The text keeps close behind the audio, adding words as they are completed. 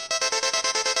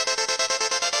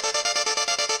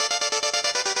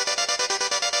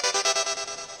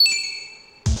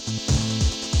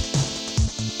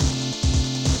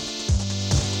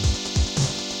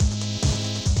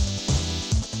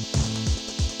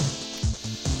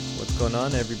going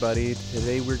on, everybody?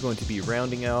 Today we're going to be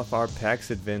rounding off our PAX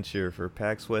adventure for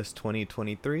PAX West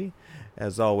 2023.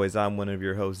 As always, I'm one of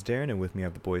your hosts, Darren, and with me I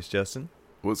have the boys Justin.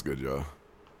 What's good, y'all?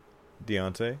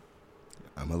 Deontay.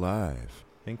 I'm alive.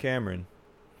 And Cameron.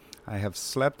 I have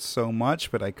slept so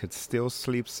much, but I could still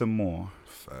sleep some more.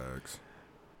 Facts.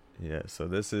 Yeah, so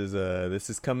this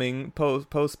is coming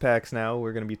post PAX now.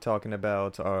 We're going to be talking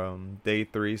about day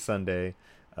 3 Sunday.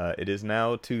 It is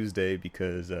now Tuesday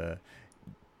because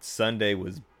Sunday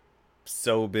was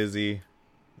so busy,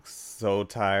 so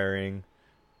tiring,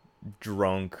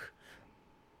 drunk,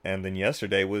 and then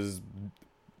yesterday was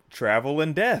travel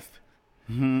and death.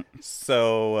 Mm-hmm.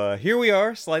 So here we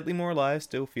are, slightly more alive,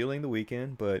 still feeling the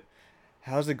weekend, but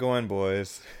how's it going,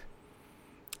 boys?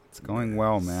 It's going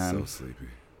well, man. So sleepy.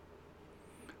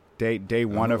 Day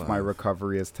one of my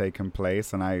recovery has taken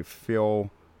place, and I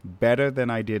feel better than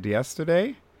I did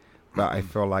yesterday, but I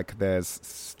feel like there's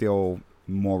still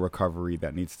more recovery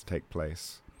that needs to take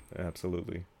place.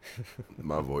 Absolutely.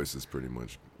 My voice is pretty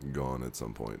much gone at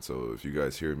some point, so if you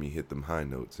guys hear me hit them high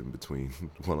notes in between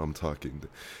while I'm talking,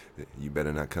 you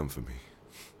better not come for me.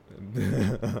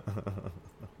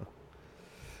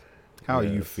 How are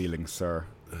you feeling, sir?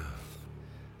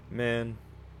 Man,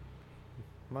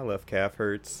 my left calf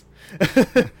hurts.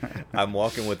 I'm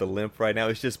walking with a limp right now.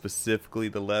 It's just specifically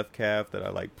the left calf that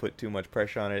I put too much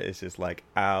pressure on it. It's just like,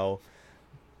 ow.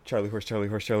 Charlie horse, Charlie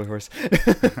horse, Charlie horse.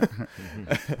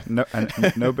 No,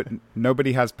 and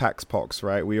nobody has PAX pox,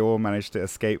 right? We all managed to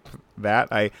escape that.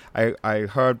 I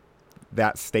heard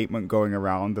that statement going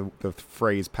around, the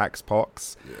phrase PAX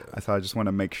pox. Yeah. So I just want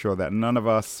to make sure that none of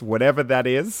us, whatever that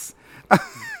is,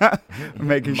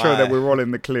 making sure that we're all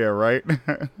in the clear, right?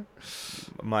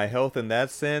 My health in that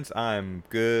sense, I'm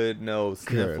good. No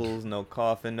sniffles, no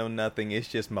coughing, no nothing. It's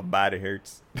just my body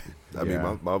hurts. I mean,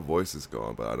 my voice is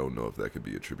gone, but I don't know if that could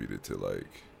be attributed to,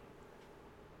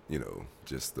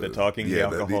 just the talking, the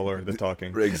alcohol, or the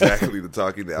talking. Exactly, the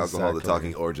talking, the alcohol, Exactly. the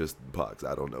talking, or just pox.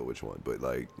 I don't know which one, but,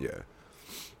 yeah.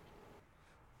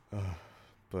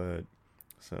 But,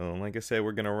 so, like I said,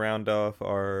 we're going to round off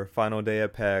our final day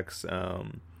at PAX.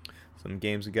 Some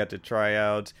games we got to try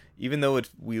out. Even though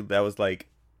that was,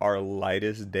 our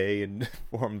lightest day in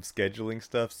form of scheduling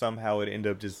stuff, somehow it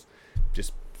ended up just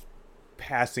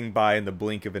passing by in the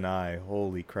blink of an eye.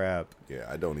 Holy crap. Yeah,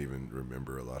 I don't even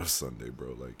remember a lot of Sunday,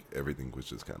 bro. Everything was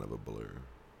just kind of a blur.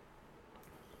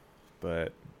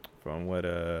 But from what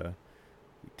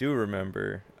we do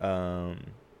remember,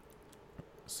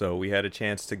 so we had a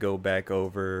chance to go back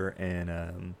over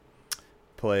and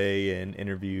play and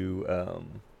interview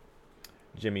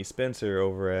Jimmy Spencer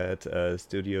over at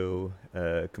Studio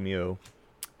Camille,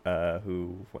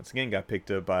 who once again got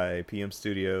picked up by PM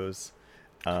Studios.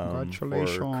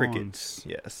 Congratulations. For Cricket,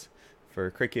 yes. For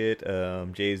Cricket,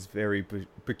 Jay's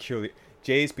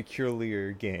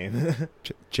peculiar game.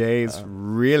 Jay's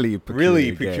really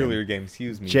peculiar game.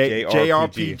 Excuse me.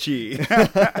 JRPG.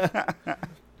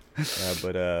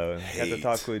 But had to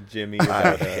talk with Jimmy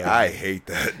about, I hate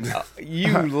that.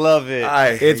 you love it.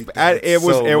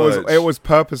 It was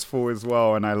purposeful as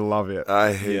well, and I love it.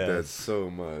 I hate that so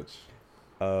much.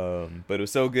 But it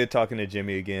was so good talking to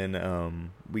Jimmy again.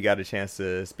 We got a chance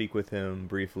to speak with him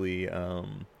briefly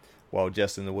while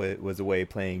Justin was away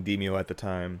playing Demio at the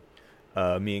time.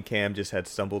 Me and Cam just had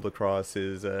stumbled across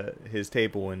his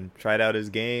table and tried out his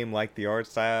game, liked the art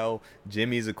style.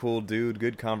 Jimmy's a cool dude,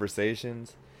 good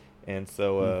conversations. And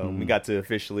so we got to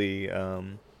officially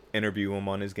interview him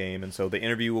on his game. And so the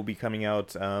interview will be coming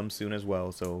out soon as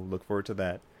well, so look forward to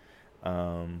that.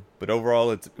 But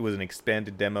overall, it was an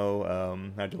expanded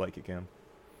demo. How'd you like it, Cam?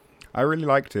 I really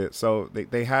liked it. So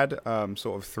they had sort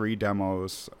of 3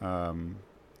 demos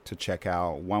to check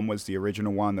out. One was the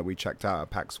original one that we checked out at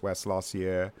PAX West last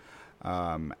year.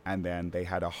 And then they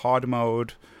had a hard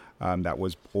mode that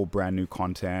was all brand new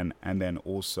content. And then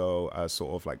also a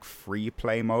sort of free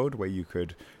play mode where you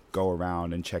could go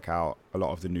around and check out a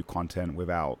lot of the new content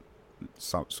without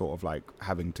some sort of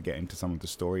having to get into some of the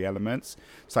story elements.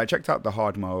 So I checked out the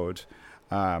hard mode,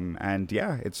 and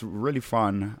yeah, it's really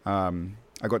fun.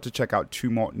 I got to check out 2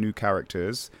 more new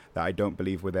characters that I don't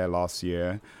believe were there last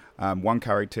year. One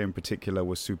character in particular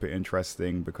was super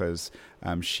interesting because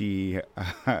she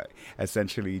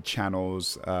essentially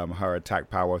channels her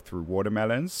attack power through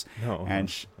watermelons, and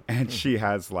she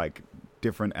has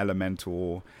different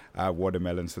elemental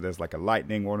watermelons. So there's a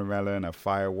lightning watermelon, a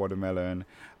fire watermelon,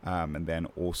 and then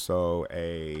also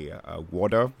a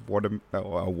watermelon.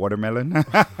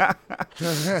 I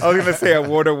was going to say a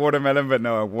watermelon, but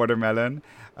no, a watermelon.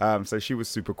 So she was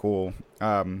super cool.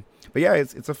 But yeah,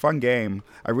 it's a fun game.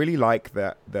 I really like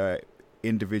that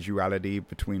individuality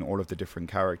between all of the different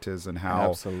characters, and how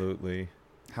Absolutely.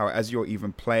 how as you're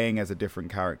even playing as a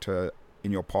different character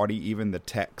in your party, even the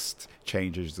text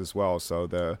changes as well. So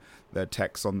the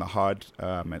text on the HUD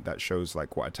that shows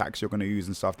like what attacks you're going to use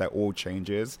and stuff, that all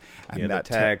changes. And Yeah, that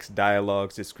the text,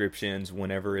 dialogues, descriptions,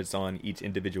 whenever it's on each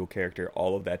individual character,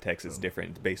 all of that text is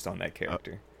different based on that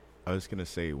character. I was gonna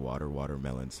say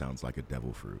watermelon sounds like a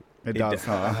devil fruit. it does,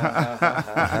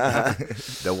 huh?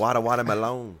 The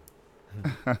watermelon.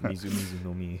 Mizu Mizu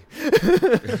no Mi.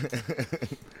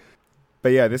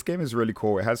 But yeah, this game is really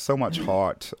cool. It has so much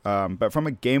heart. But from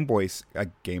a gameplay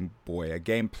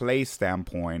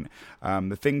standpoint,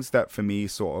 the things that for me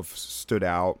sort of stood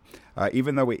out,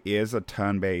 even though it is a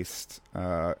turn-based,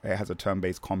 it has a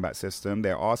turn-based combat system,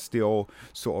 there are still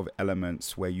sort of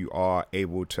elements where you are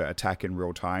able to attack in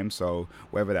real time. So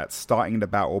whether that's starting the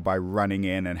battle by running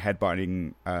in and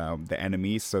headbutting the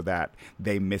enemies so that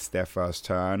they miss their first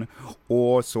turn,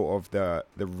 or sort of the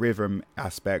rhythm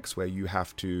aspects where you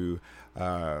have to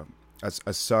a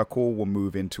circle will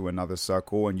move into another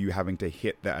circle and you having to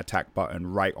hit the attack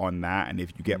button right on that, and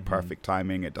if you get perfect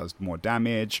timing it does more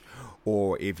damage,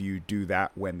 or if you do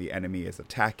that when the enemy is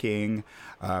attacking,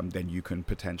 then you can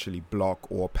potentially block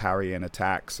or parry an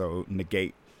attack, so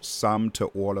negate some to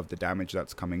all of the damage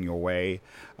that's coming your way,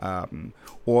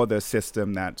 or the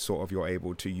system that sort of you're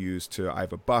able to use to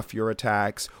either buff your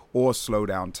attacks or slow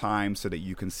down time so that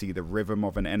you can see the rhythm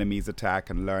of an enemy's attack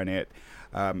and learn it.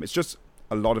 It's just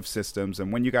a lot of systems,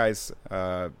 and when you guys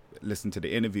listen to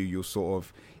the interview, you'll sort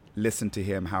of listen to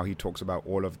him how he talks about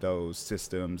all of those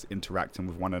systems interacting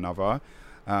with one another.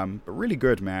 But really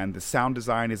good, man. The sound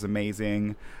design is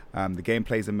amazing. The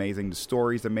gameplay is amazing. The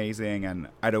story is amazing. And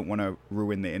I don't want to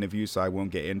ruin the interview, so I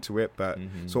won't get into it. But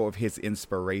sort of his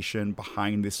inspiration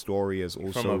behind this story is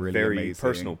also From a really very amazing.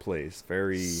 personal place.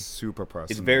 Super personal.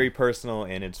 It's very personal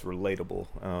and it's relatable.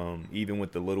 Even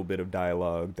with the little bit of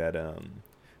dialogue that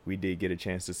we did get a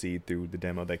chance to see through the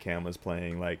demo that Cam was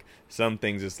playing. Like, some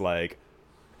things it's like,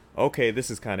 okay, this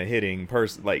is kind of hitting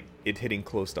like it hitting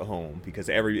close to home, because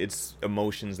it's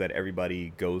emotions that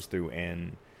everybody goes through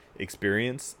and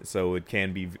experience. So it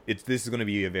can be this is going to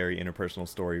be a very interpersonal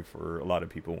story for a lot of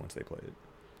people once they play it.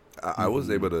 I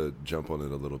was able to jump on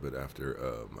it a little bit after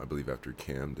I believe after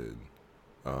Cam did,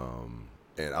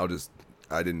 and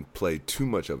I didn't play too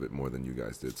much of it more than you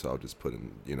guys did, so I'll just put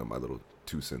in my little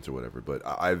 2 cents or whatever. But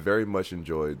I very much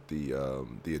enjoyed the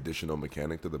additional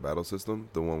mechanic to the battle system,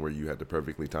 the one where you had to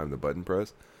perfectly time the button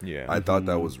press. Yeah, I thought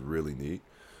that was really neat.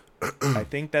 I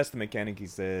think that's the mechanic he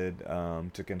said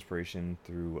took inspiration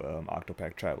through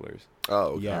Octopack Travelers.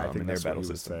 Oh, okay. Yeah, I think in their that's battle what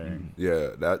he was system. saying.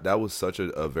 Yeah, that was such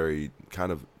a very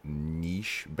kind of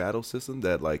niche battle system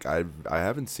that like I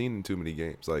haven't seen in too many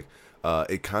games. Like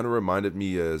it kind of reminded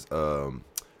me as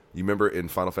you remember in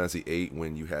Final Fantasy VIII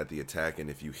when you had the attack, and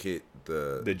if you hit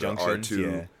the junctions,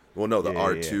 R2, yeah. well, no, the Yeah,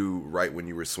 R2 right when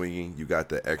you were swinging, you got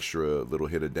the extra little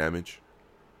hit of damage.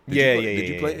 Did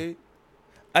you play 8?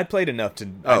 I played enough to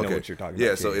I know what you're talking about.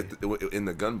 Yeah, so in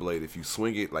the Gunblade, if you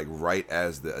swing it like right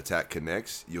as the attack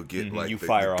connects, you'll get like you the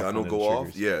fire gun off will go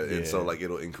off. triggers. Yeah, and so like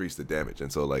it'll increase the damage. And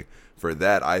so like for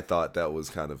that, I thought that was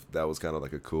kind of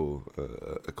like a cool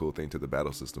thing to the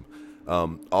battle system.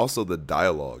 Also, the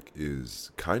dialogue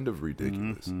is kind of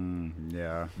ridiculous.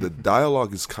 Yeah. The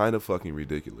dialogue is kind of fucking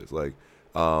ridiculous. Like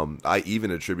I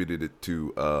even attributed it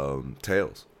to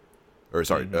Tales, or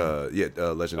sorry, Legend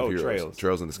of Heroes,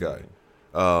 Trails in the Sky.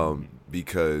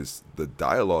 Because the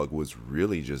dialogue was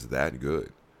really just that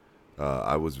good.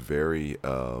 I was very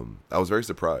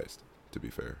surprised, to be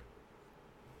fair.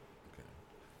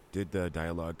 Did the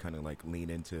dialogue kind of like lean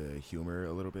into humor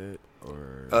a little bit,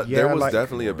 or there was like,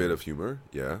 definitely a bit of humor.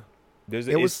 Yeah,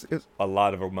 It's a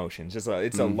lot of emotions.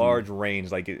 It's a large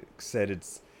range. Like it said,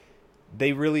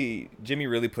 Jimmy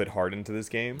really put heart into this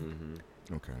game.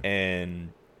 Okay,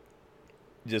 and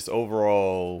just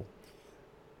overall,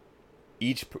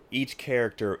 each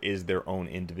character is their own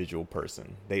individual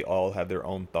person. They all have their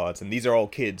own thoughts, and these are all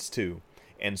kids too.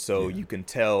 And so you can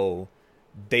tell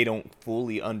they don't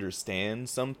fully understand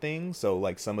some things. So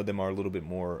like some of them are a little bit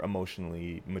more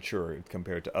emotionally mature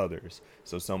compared to others.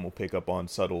 So some will pick up on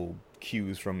subtle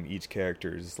cues from each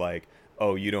character. It's like,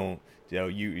 oh, you're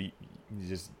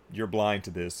blind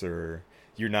to this, or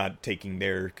you're not taking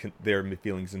their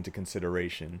feelings into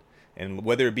consideration. And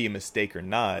whether it be a mistake or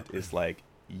not, it's like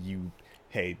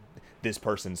hey, this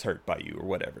person's hurt by you or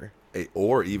whatever.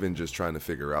 Or even just trying to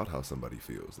figure out how somebody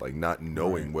feels, like not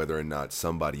knowing whether or not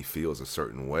somebody feels a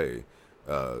certain way,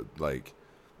 like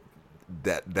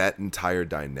that entire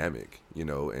dynamic,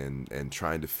 and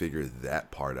trying to figure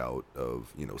that part out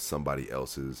of somebody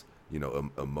else's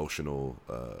emotional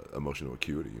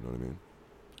acuity. You know what I mean?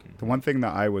 The one thing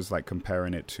that I was like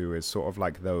comparing it to is sort of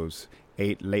like those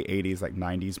late 80s, like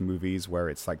 90s movies where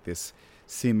it's like this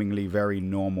seemingly very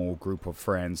normal group of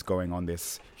friends going on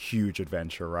this huge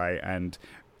adventure, right? And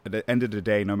at the end of the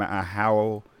day, no matter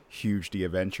how huge the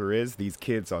adventure is, these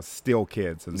kids are still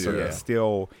kids, and so they're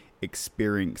still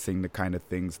experiencing the kind of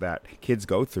things that kids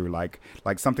go through, like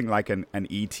something like an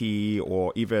ET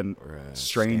or even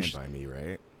strange Stand By Me,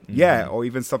 right? Yeah, or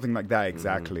even something like that,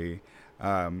 exactly.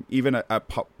 Even at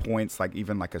points, like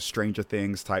even like a Stranger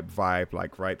Things type vibe,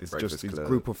 like, right, there's just this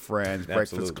group of friends,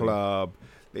 Breakfast Club,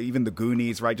 even the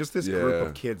Goonies, right? Just this group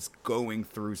of kids going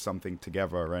through something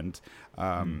together, and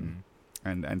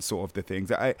sort of the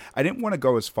things. I didn't want to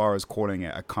go as far as calling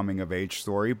it a coming of age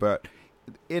story, but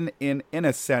in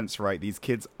a sense, right, these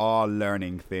kids are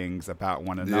learning things about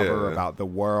one another, about the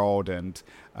world, and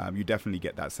you definitely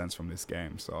get that sense from this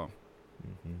game. So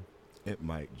it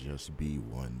might just be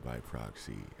one by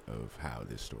proxy of how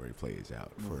this story plays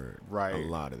out for a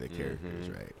lot of the characters,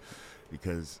 right?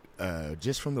 Because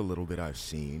just from the little bit I've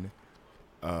seen,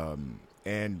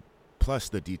 and plus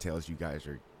the details you guys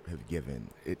have given,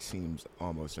 it seems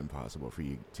almost impossible for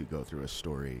you to go through a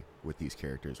story with these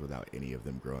characters without any of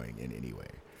them growing in any way.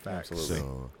 Absolutely.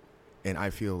 So, and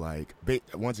I feel like,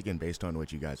 once again, based on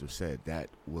what you guys have said, that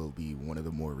will be one of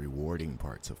the more rewarding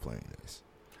parts of playing this.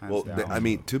 Well, I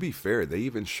mean, to be fair, they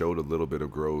even showed a little bit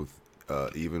of growth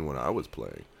even when I was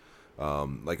playing.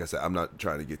 Like I said, I'm not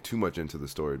trying to get too much into the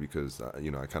story because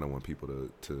I kind of want people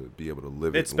to be able to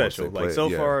live it. It's special. Like so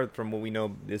far, from what we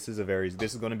know, this is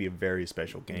going to be a very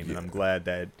special game, and I'm glad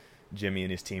that Jimmy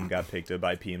and his team got picked up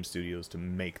by PM Studios to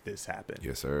make this happen.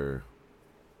 Yes, sir.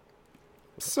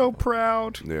 So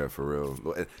proud. Yeah, for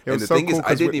real. And the so thing cool is,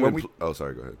 I didn't even. we Oh,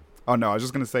 sorry. Go ahead. Oh no, I was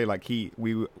just gonna say, like,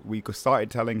 we started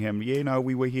telling him,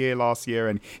 we were here last year,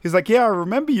 and he's like, yeah, I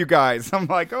remember you guys. I'm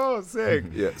like, oh, sick.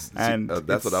 Yes, and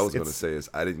that's what I was gonna say is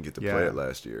I didn't get to play it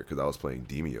last year because I was playing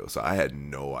Demio, so I had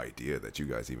no idea that you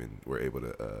guys even were able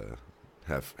to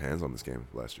have hands on this game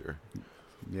last year.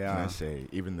 Yeah, Can I say,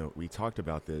 even though we talked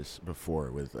about this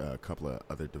before with a couple of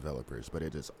other developers, but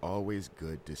it is always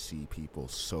good to see people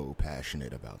so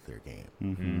passionate about their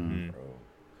game. Bro.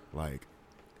 Like,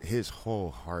 his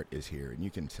whole heart is here, and you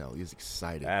can tell he's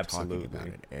excited talking about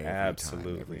it every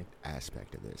time, every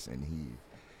aspect of this, and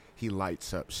he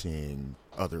lights up seeing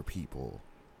other people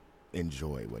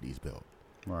enjoy what he's built.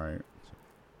 Right.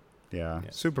 Yeah.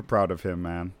 Super proud of him,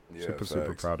 man. Yeah,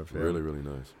 super proud of him. Really, really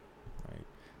nice.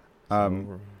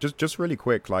 Just really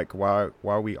quick, like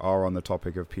while we are on the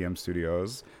topic of PM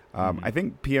Studios, I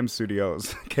think PM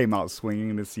Studios came out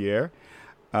swinging this year.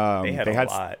 They had a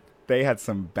lot. They had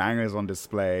some bangers on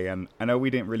display, and I know we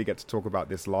didn't really get to talk about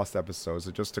this last episode,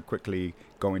 so just to quickly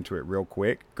go into it real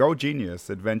quick. Girl Genius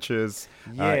Adventures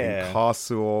in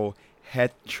Castle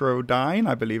Heterodyne,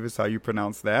 I believe is how you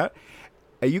pronounce that.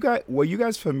 Were you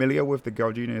guys familiar with the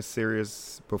Girl Genius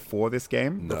series before this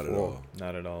game? Not at all.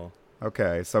 Not at all.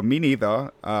 Okay, so me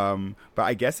neither. But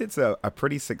I guess it's a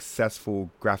pretty successful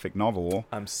graphic novel.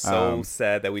 I'm so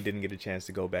sad that we didn't get a chance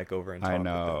to go back over and talk. I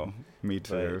know. With them. Me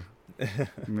too.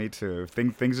 Me too.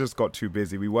 Things just got too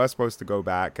busy. We were supposed to go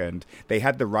back, and they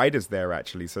had the writers there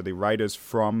actually. So the writers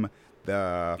from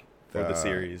for the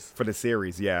series,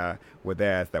 were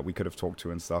there that we could have talked to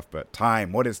and stuff. But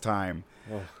time, what is time?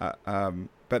 Oh.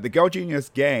 But the Girl Genius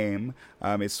game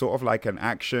is sort of like an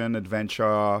action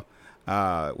adventure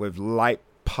with light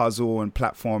puzzle and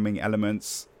platforming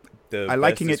elements. I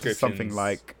liken it to something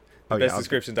like. The best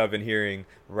descriptions I've been hearing: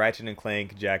 Ratchet and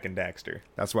Clank, Jack and Daxter.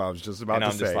 That's what I was just about to say.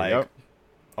 And I'm just like,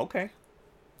 okay.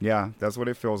 Yeah, that's what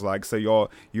it feels like. So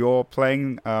you're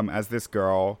playing as this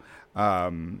girl,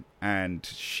 and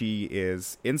she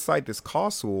is inside this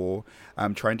castle,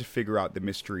 trying to figure out the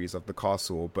mysteries of the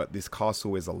castle. But this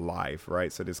castle is alive,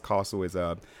 right? So this castle is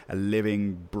a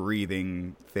living,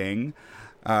 breathing thing.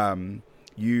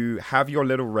 You have your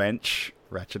little wrench,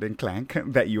 Ratchet and Clank,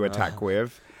 that you attack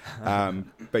with.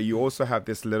 But you also have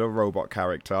this little robot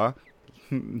character.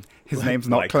 His name's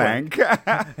not Clank.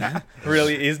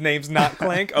 Really? His name's not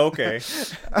Clank? Okay.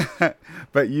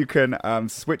 But you can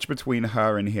switch between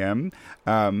her and him.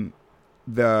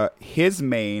 His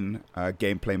main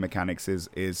gameplay mechanics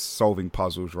is solving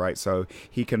puzzles, right? So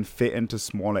he can fit into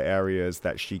smaller areas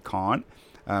that she can't.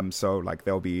 So like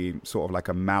there'll be sort of like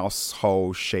a mouse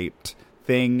hole shaped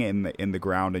thing in the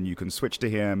ground, and you can switch to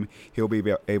him. He'll be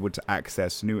able to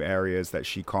access new areas that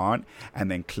she can't, and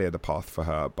then clear the path for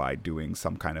her by doing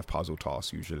some kind of puzzle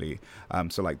task usually.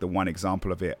 So like the one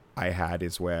example of it I had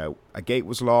is where a gate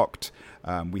was locked.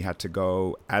 We had to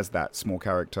go as that small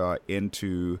character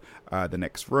into the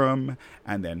next room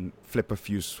and then flip a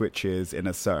few switches in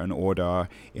a certain order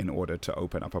in order to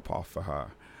open up a path for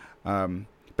her.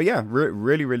 But yeah,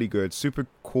 really, really good. Super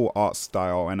cool art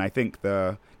style. And I think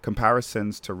the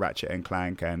comparisons to Ratchet and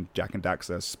Clank and Jak and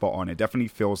Daxter are spot on. It definitely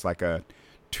feels like a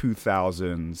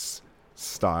 2000s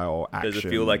style action. Does it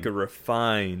feel like a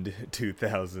refined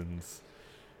 2000s?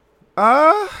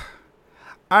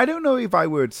 I don't know if I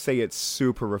would say it's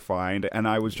super refined, and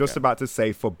I was just about to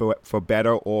say for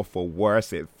better or for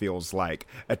worse, it feels like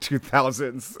a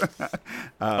 2000s.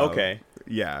 Okay.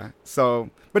 Yeah.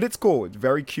 So, but it's cool. It's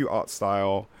very cute art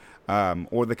style.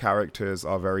 All the characters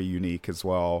are very unique as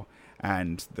well,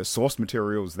 and the source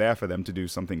material is there for them to do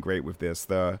something great with this.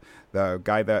 The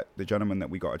gentleman that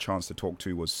we got a chance to talk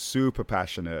to was super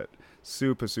passionate,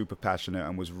 super passionate,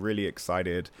 and was really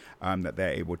excited that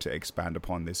they're able to expand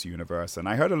upon this universe. And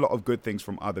I heard a lot of good things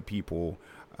from other people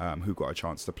who got a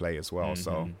chance to play as well.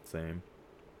 So same.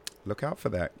 Look out for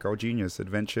that. Girl Genius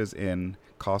Adventures in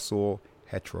Castle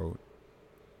Hetrode.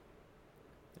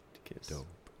 Dope.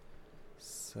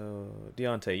 So,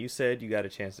 Deontay, you said you got a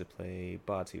chance to play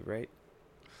Bati, right?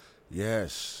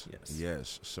 Yes.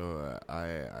 So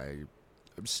I'm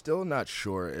still not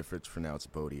sure if it's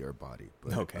pronounced Bodhi or Body.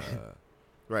 But, okay.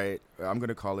 Right. I'm going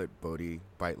to call it Bodhi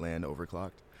Byteland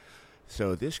Overclocked.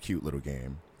 So this cute little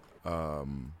game,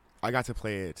 I got to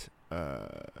play it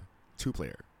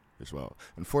 2-player as well.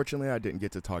 Unfortunately, I didn't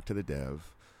get to talk to the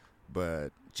dev, but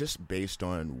just based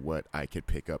on what I could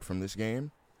pick up from this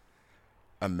game,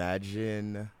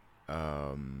 imagine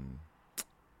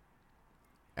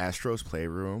Astro's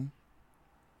Playroom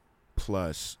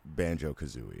plus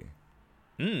Banjo-Kazooie.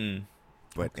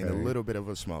 But in a little bit of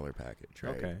a smaller package,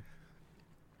 right? Okay.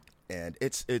 And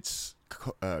it's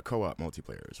co-op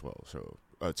multiplayer as well, so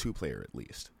 2-player at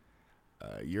least.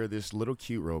 You're this little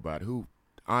cute robot who,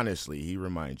 honestly, he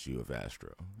reminds you of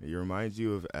Astro. He reminds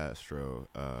you of Astro,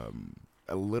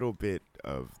 a little bit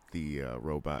of the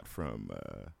robot from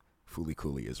Fooly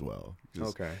Cooly as well.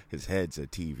 Just his head's a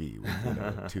TV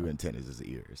with 2 antennas as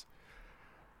ears.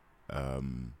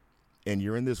 And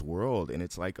you're in this world, and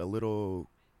it's like a little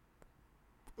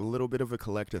bit of a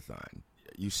collectathon.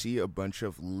 You see a bunch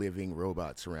of living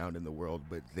robots around in the world,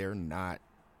 but they're not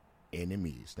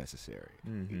enemies necessarily.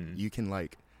 You can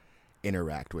like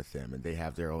interact with them, and they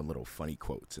have their own little funny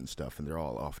quotes and stuff, and they're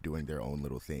all off doing their own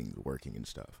little thing, working and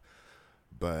stuff.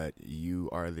 But you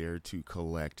are there to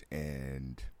collect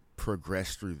and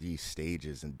progress through these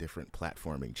stages and different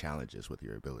platforming challenges with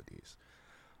your abilities.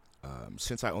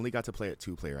 Since I only got to play it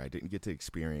 2-player, I didn't get to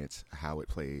experience how it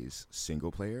plays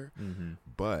single player.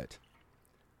 But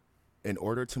in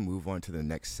order to move on to the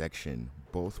next section,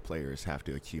 both players have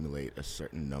to accumulate a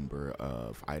certain number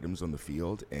of items on the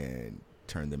field and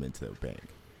turn them into a bank.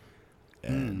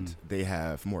 And they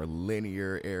have more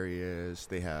linear areas.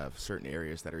 They have certain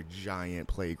areas that are giant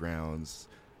playgrounds,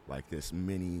 like this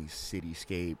mini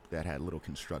cityscape that had little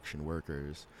construction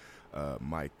workers.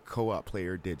 My co-op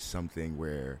player did something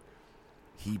where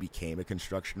he became a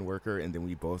construction worker, and then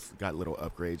we both got little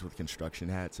upgrades with construction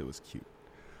hats. It was cute.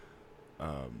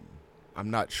 I'm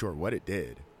not sure what it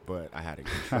did, but I had a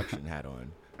construction hat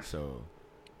on, so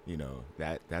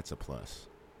that's a plus.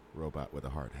 Robot with a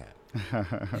hard hat.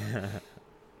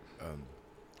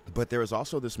 But there was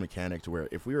also this mechanic to where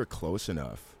if we were close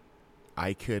enough,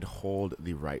 I could hold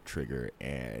the right trigger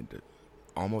and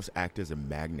almost act as a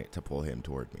magnet to pull him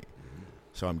toward me.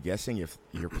 So I'm guessing if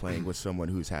you're playing with someone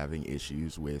who's having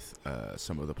issues with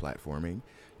some of the platforming,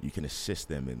 you can assist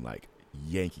them in like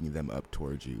yanking them up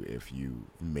towards you if you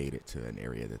made it to an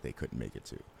area that they couldn't make it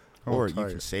to. Or you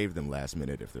can save them last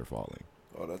minute if they're falling.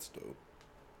 Oh, that's dope.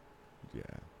 Yeah.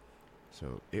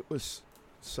 So it was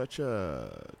such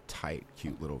a tight,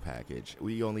 cute little package.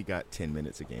 We only got 10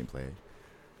 minutes of gameplay.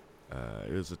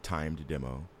 It was a timed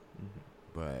demo.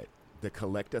 But the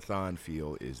collectathon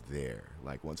feel is there.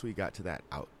 Like once we got to that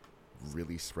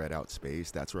really spread out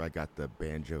space, that's where I got the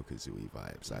Banjo-Kazooie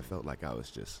vibes. I felt like I was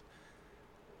just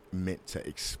meant to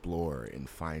explore and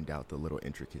find out the little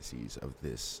intricacies of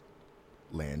this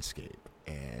landscape.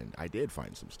 And I did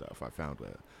find some stuff. I found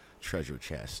a treasure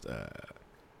chest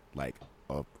like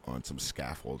up on some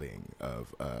scaffolding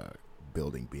of a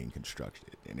building being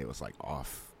constructed, and it was like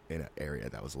off in an area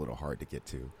that was a little hard to get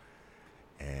to.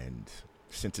 And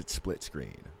since it's split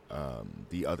screen,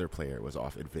 the other player was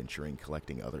off adventuring,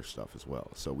 collecting other stuff as well.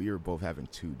 So we were both having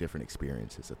two different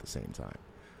experiences at the same time.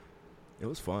 It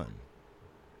was fun.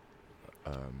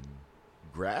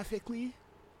 Graphically,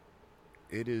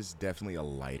 it is definitely a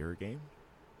lighter game.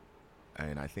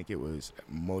 And I think it was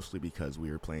mostly because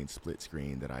we were playing split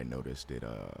screen that I noticed it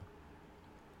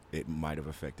might have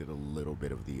affected a little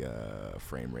bit of the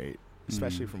frame rate,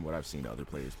 especially from what I've seen other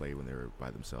players play when they were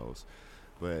by themselves.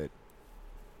 But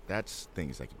that's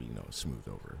things that could be, smoothed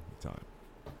over with time.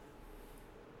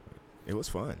 It was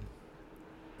fun.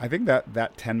 I think that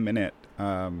 10-minute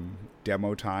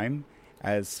demo time,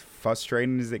 as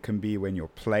frustrating as it can be when you're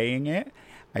playing it,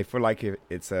 I feel like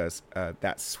it's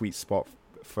that sweet spot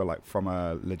for like from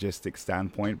a logistics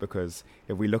standpoint, because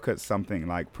if we look at something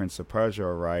like Prince of Persia,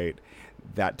 right,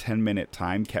 that 10-minute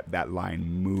time kept that line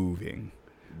moving.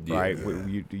 Right,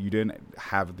 you didn't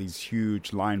have these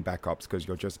huge line backups because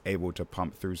you're just able to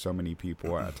pump through so many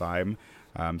people at a time.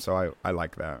 So I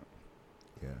like that.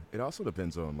 Yeah, it also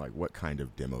depends on like what kind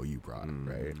of demo you brought,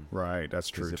 right? Right, that's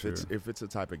true too. If it's a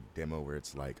type of demo where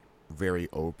it's like very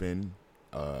open,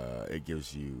 it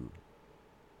gives you,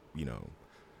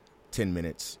 10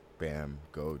 minutes. Bam,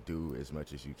 go do as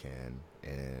much as you can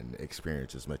and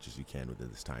experience as much as you can within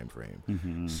this time frame.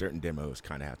 Mm-hmm. Certain demos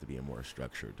kind of have to be more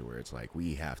structured to where it's like,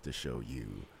 we have to show you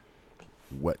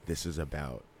what this is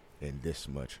about in this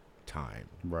much time.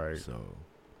 Right. So,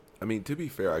 I mean, to be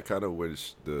fair, I kind of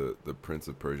wish the Prince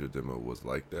of Persia demo was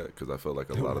like that, because I felt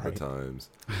like a lot of the times,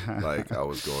 like I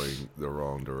was going the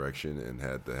wrong direction and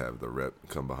had to have the rep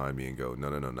come behind me and go, no,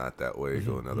 not that way,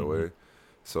 go another way.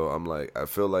 So I'm like, I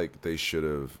feel like they should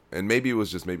have, and maybe it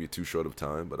was just maybe too short of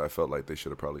time, but I felt like they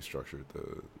should have probably structured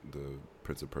the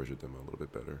Prince of Persia demo a little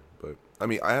bit better. But I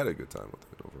mean, I had a good time with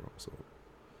it overall. So,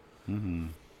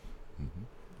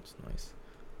 That's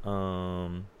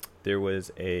nice. There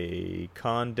was a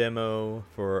con demo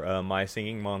for My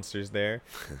Singing Monsters there,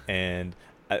 and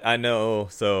I know,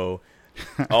 so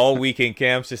all weekend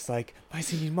Cam's just like, My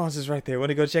Singing Monsters right there, want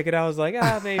to go check it out? I was like,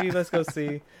 maybe, let's go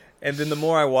see. And then the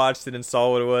more I watched it and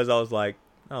saw what it was, I was like,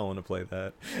 I don't want to play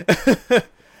that.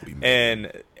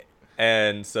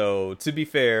 and so, to be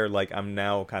fair, like, I'm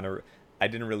now kind of, I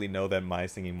didn't really know that My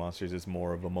Singing Monsters is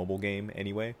more of a mobile game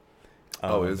anyway.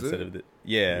 Is it?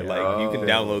 Like you can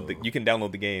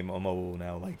download the game on mobile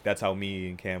now. Like, that's how me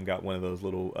and Cam got one of those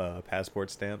little passport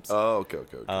stamps. Oh,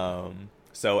 okay.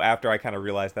 So after I kind of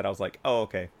realized that, I was like, oh,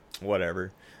 okay,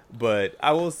 whatever. But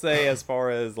I will say, as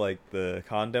far as like the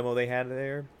con demo they had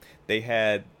there, they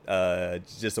had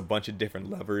just a bunch of different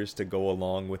levers to go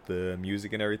along with the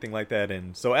music and everything like that.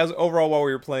 And so as overall, while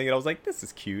we were playing it, I was like, this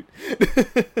is cute.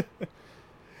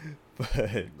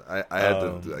 But I had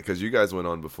to, because you guys went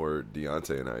on before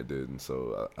Deontay and I did, and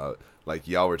so like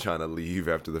y'all were trying to leave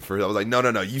after the first. I was like, no,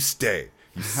 you stay.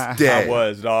 You stay. I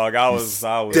was.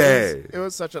 Stay. it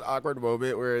was such an awkward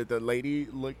moment where the lady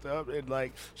looked up and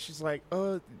like, she's like,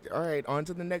 oh, all right, on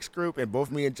to the next group. And both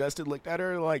me and Justin looked at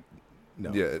her like,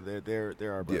 no, they're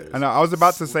our brothers. And I was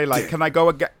about to say, like, can I go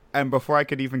again? And before I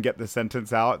could even get the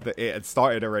sentence out, it had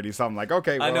started already. So I'm like,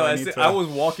 okay, well, I know. I was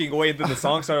walking away, and then the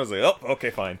song started. I was like, oh, okay,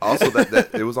 fine. Also, that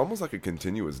it was almost like a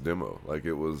continuous demo. Like,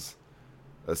 it was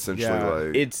essentially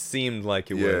like, it seemed like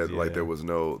it was. Yeah, like there was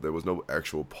no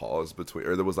actual pause between,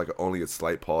 or there was like only a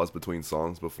slight pause between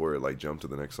songs before it like jumped to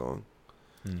the next song.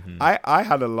 Mm-hmm. I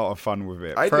had a lot of fun with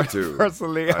it. I did too.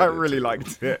 Personally, I really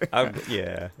liked it. I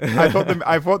thought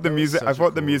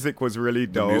the music was really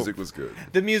dope. The music was good.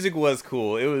 The music was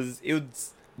cool. It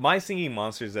was My Singing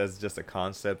Monsters as just a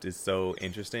concept is so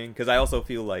interesting, because I also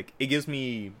feel like it gives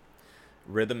me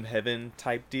rhythm heaven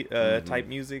type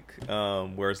music,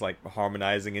 where it's like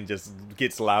harmonizing and just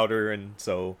gets louder, and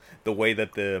so the way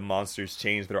that the monsters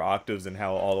change their octaves and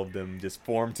how all of them just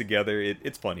form together,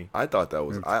 it's funny. I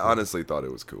honestly thought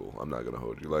it was cool. I'm not gonna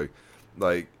hold you.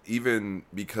 Like even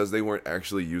because they weren't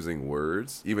actually using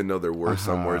words, even though there were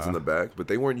some words in the back, but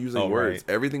they weren't using words.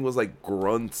 Right. Everything was like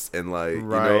grunts and like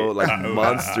like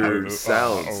monster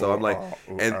sounds. So I'm like,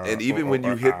 and even when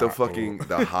you hit the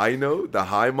high note, the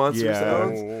high monster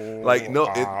sounds, like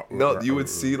you would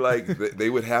see like they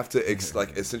would have to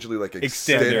essentially like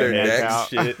extend their necks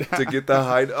to get the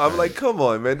high. I'm like, come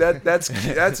on, man,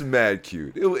 that's mad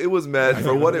cute. It was mad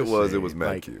for what it was. It was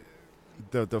mad cute.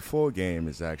 The full game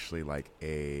is actually like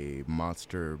a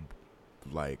monster,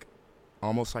 like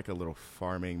almost like a little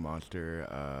farming monster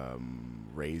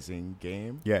raising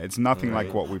game. Yeah, it's nothing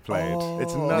like what we played.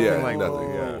 It's nothing like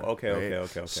that. Okay.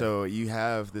 So you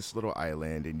have this little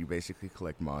island, and you basically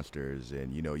collect monsters,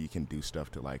 and you can do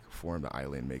stuff to like form the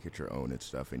island, make it your own and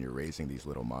stuff, and you're raising these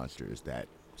little monsters that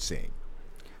sing.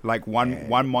 Like one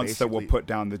monster will basically- put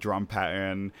down the drum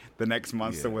pattern, the next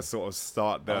monster will sort of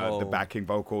start the backing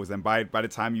vocals, and by the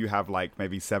time you have like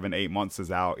maybe 7-8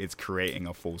 monsters out, it's creating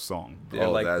a full song. They're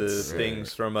Oh, like the that's-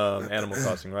 things from Animal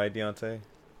Crossing, right, Deontay?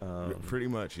 Pretty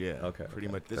much, yeah. Okay. Pretty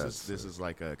much. This That's is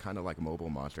like a kind of like Mobile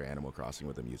Monster Animal Crossing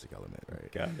with a music element,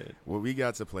 right? Got it. What we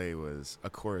got to play was,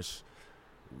 of course,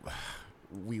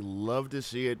 we love to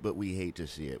see it, but we hate to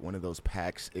see it. One of those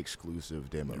PAX exclusive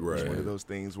demos. Right. One of those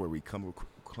things where we come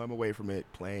away from it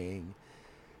playing,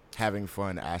 having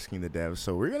fun, asking the devs,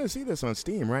 so we're going to see this on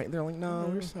Steam, right? And they're like, no,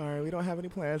 we're sorry. We don't have any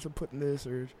plans of putting this,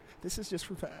 or this is just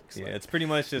for PAX. Yeah, Like, it's pretty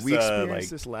much just we experienced like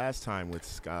this last time with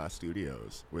Ska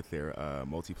Studios with their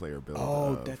multiplayer build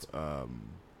of, that's what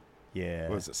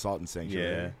was it, Salt and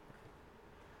Sanctuary?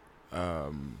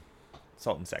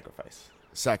 Salt and Sacrifice.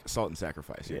 Salt and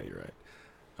Sacrifice, yeah, you're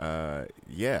right.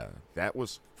 Yeah, that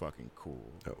was fucking cool.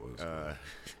 That was.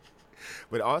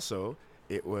 But also,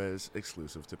 it was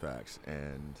exclusive to PAX,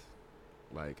 and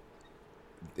like,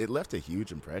 it left a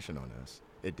huge impression on us.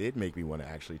 It did make me want to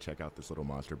actually check out this little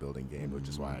monster building game, which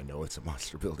is why I know it's a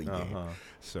monster building game.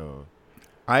 So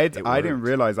I It didn't worked,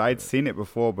 realize I'd but- seen it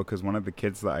before because one of the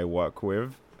kids that I work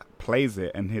with plays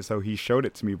it, and so he showed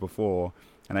it to me before,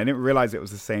 and I didn't realize it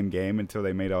was the same game until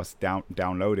they made us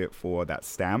download it for that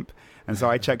stamp, and so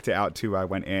I checked it out too. I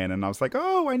went in and I was like,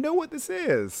 oh, I know what this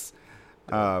is.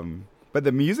 But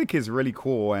the music is really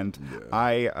cool, and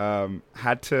I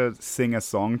had to sing a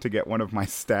song to get one of my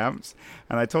stamps.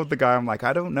 And I told the guy, I'm like,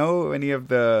 I don't know any of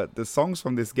the songs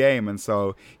from this game. And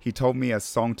so he told me a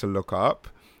song to look up.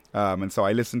 And so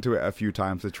I listened to it a few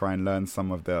times to try and learn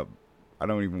some of the, I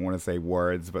don't even want to say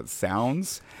words, but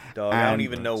sounds. Dog, I don't And-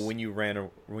 even know when you ran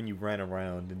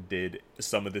around and did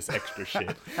some of this extra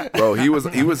shit. Bro, he was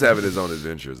having his own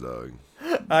adventures, dog.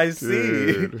 I see.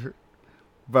 Dude.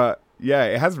 But yeah,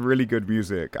 it has really good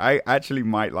music. I actually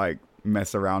might like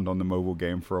mess around on the mobile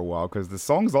game for a while because the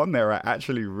songs on there are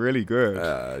actually really good.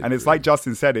 And it's like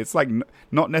Justin said, it's like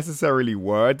not necessarily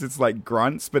words, it's like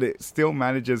grunts, but it still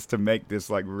manages to make this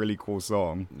like really cool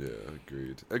song. Yeah,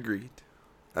 agreed.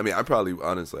 I mean, I probably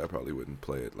wouldn't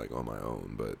play it like on my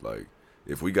own, but like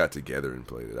if we got together and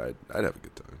played it, I'd have a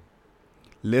good time.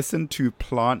 Listen to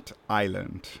Plant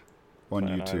Island on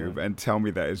Plant YouTube Island. and tell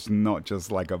me that it's not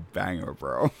just like a banger,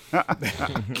 bro.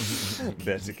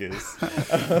 That's a kiss.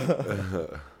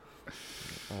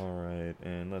 All right,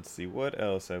 and let's see, what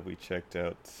else have we checked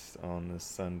out on this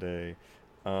Sunday?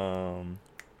 Oh,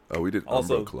 we did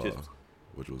Also, Umbra Claw, just-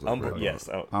 which was Umbra, Red yes.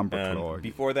 Rock. Umbra Claw.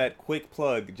 Before that, quick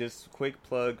plug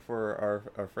for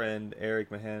our friend Eric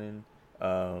Mahanan,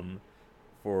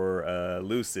 for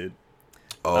Lucid.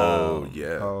 Oh Um,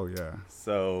 yeah. Oh, yeah.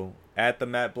 So at the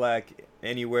Matt Black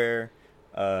anywhere,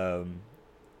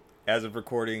 as of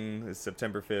recording, it's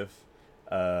September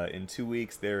 5th. In 2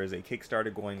 weeks, there is a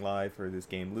Kickstarter going live for this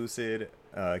game, Lucid.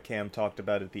 Cam talked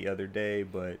about it the other day,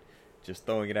 but just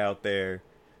throwing it out there,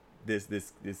 this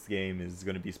game is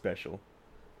going to be special.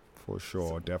 For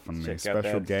sure, definitely. check out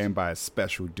Special that. game by a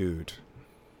special dude.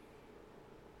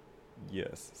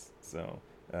 Yes. So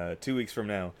 2 weeks from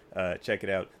now, check it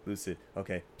out, Lucid.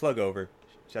 Okay, plug over.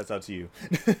 Shouts out to you.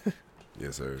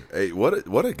 Yes, sir. Hey, what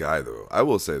a guy though. I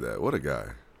will say that. What a guy.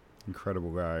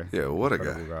 Incredible guy. Yeah, what a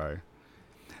Incredible guy.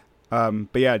 guy.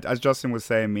 But yeah, as Justin was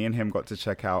saying, me and him got to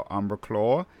check out Umbra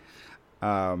Claw. Did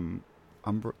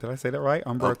I say that right?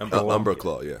 Umbra Claw. Umbra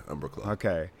Claw, yeah, Umbra Claw.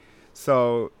 Okay.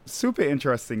 So, super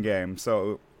interesting game.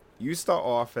 So, you start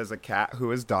off as a cat who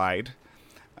has died.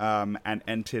 And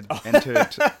entered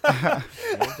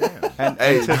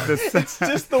It's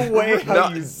just the way how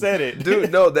you said it,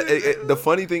 Dude, no. The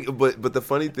funny thing, but the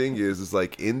funny thing is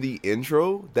like in the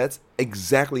intro, that's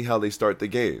exactly how they start the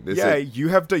game. They Yeah, say, you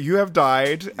have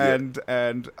died, Yeah. and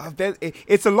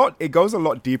it's a lot. It goes a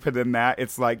lot deeper than that.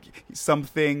 It's like some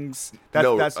things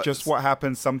that's just what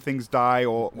happens. Some things die,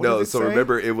 or what no. does it So say?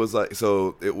 remember, it was like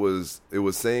it was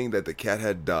saying that the cat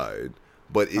had died,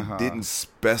 but it didn't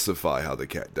specify how the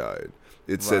cat died.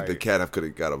 It said the Right. cat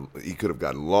he could have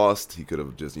gotten lost. He could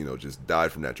have just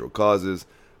died from natural causes.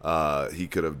 He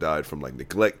could have died from like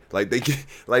neglect. Like they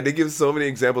give so many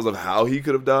examples of how he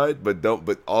could have died, but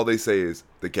all they say is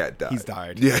the cat died. He's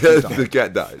died. Yeah, He's died. the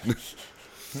cat died.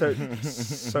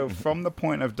 So from the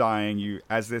point of dying, you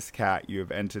as this cat, you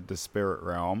have entered the spirit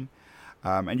realm,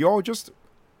 and you're just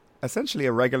essentially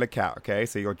a regular cat. Okay,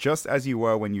 so you're just as you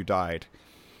were when you died.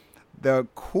 The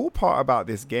cool part about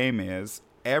this game is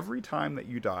every time that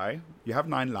you die, you have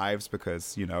 9 lives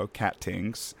because cat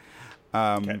tings.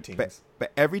 Cat tings.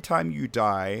 But every time you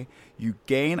die, you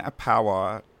gain a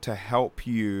power to help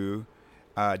you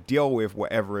deal with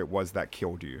whatever it was that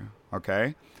killed you.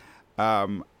 Okay.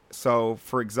 So,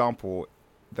 for example,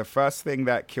 the first thing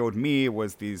that killed me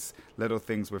was these little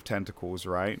things with tentacles,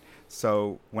 right?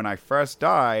 So when I first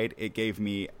died, it gave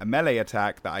me a melee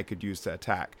attack that I could use to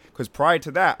attack. Because prior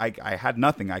to that, I had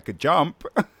nothing. I could jump.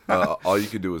 All you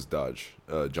could do is dodge,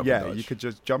 jump and dodge. You could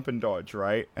just jump and dodge,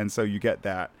 right? And so you get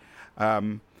that.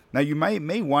 Now, you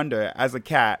may wonder, as a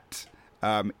cat,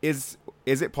 is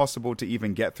it possible to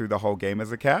even get through the whole game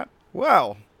as a cat?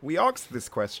 Well, we asked this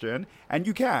question, and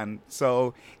you can.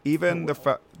 So even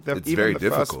it's very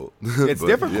difficult. It's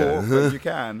difficult, but you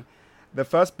can. The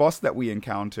first boss that we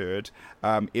encountered,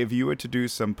 if you were to do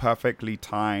some perfectly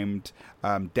timed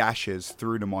dashes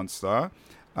through the monster,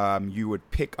 you would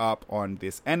pick up on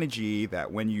this energy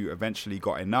that when you eventually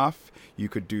got enough, you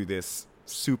could do this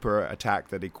super attack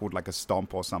that they called like a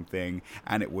stomp or something,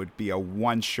 and it would be a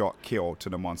one-shot kill to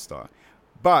the monster.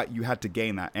 But you had to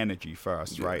gain that energy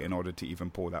first, right, in order to even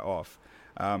pull that off.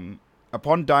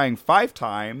 Upon dying 5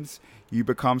 times, you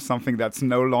become something that's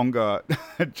no longer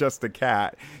just a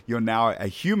cat. You're now a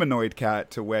humanoid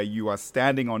cat to where you are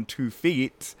standing on 2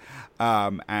 feet,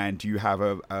 and you have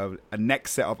a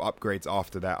next set of upgrades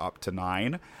after that, up to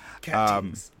 9.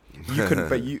 You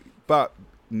can, but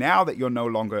now that you're no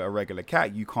longer a regular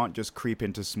cat, you can't just creep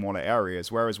into smaller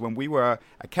areas. Whereas when we were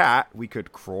a cat, we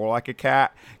could crawl like a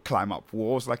cat, climb up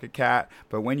walls like a cat.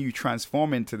 But when you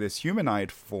transform into this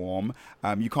humanoid form,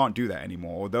 you can't do that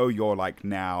anymore. Although you're like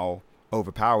now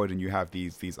overpowered and you have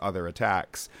these other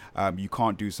attacks, you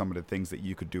can't do some of the things that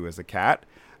you could do as a cat.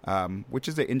 Which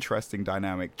is an interesting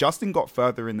dynamic. Justin got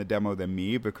further in the demo than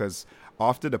me because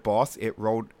after the boss, it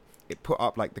put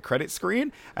up like the credit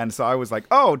screen, and so I was like,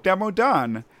 oh, demo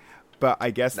done. But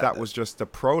I guess that was just the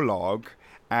prologue,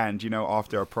 and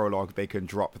after a prologue they can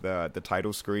drop the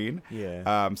title screen.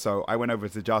 So I went over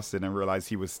to Justin and realized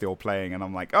he was still playing, and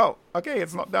I'm like, oh, okay,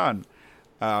 it's not done.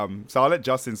 So I'll let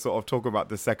Justin sort of talk about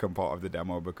the second part of the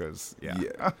demo because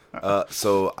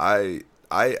so I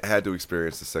had to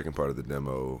experience the second part of the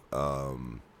demo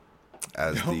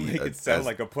Don't make it sound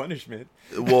like a punishment.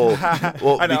 Well,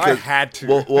 I know, I had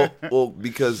to. Well,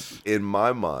 because in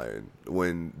my mind,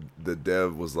 when the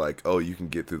dev was like, "Oh, you can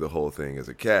get through the whole thing as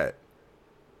a cat,"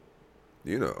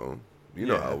 you know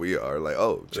how we are. Like,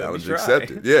 oh, challenge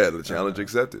accepted. Yeah, the challenge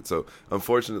accepted. So,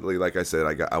 unfortunately, like I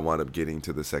said, I wound up getting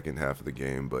to the second half of the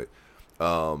game. But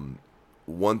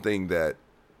one thing that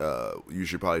you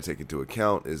should probably take into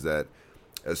account is that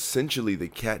essentially the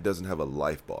cat doesn't have a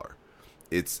life bar.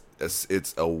 It's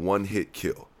a one-hit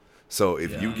kill. So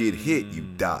if you get hit, you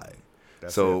die.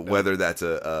 Whether that's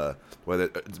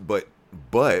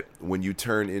but when you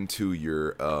turn into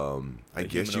your I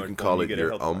guess you can call it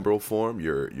your umbral form,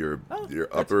 your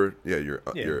upper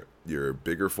your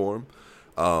bigger form,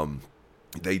 then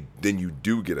you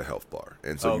do get a health bar,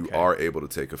 and so you are able to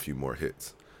take a few more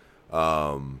hits.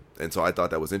 And so I thought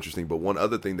that was interesting. But one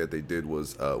other thing that they did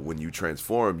was when you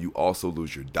transform, you also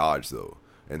lose your dodge though.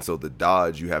 And so the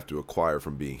dodge you have to acquire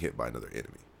from being hit by another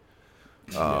enemy,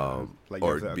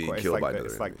 or being killed by another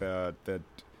enemy. It's like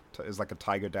it's like a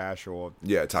tiger dash or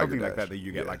tiger something dash. like that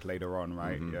you get like later on,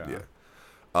 right?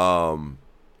 Mm-hmm,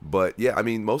 but yeah, I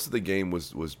mean, most of the game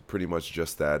was pretty much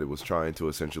just that. It was trying to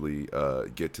essentially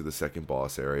get to the second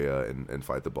boss area and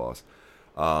fight the boss.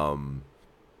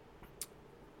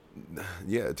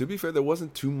 Yeah, to be fair, there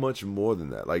wasn't too much more than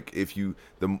that. Like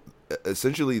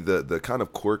essentially the kind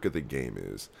of quirk of the game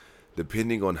is,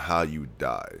 depending on how you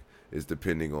die, is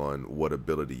depending on what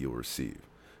ability you'll receive.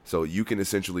 So you can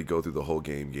essentially go through the whole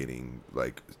game getting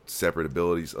like separate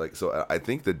abilities. Like, so I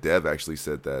think the dev actually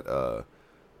said that I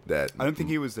don't think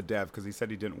he was the dev because he said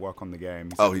he didn't work on the game.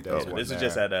 This is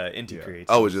just at Inti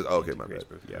Creates. Oh, it's just okay. My bad.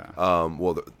 Yeah.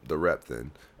 Well, the rep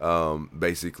then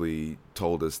basically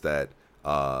told us that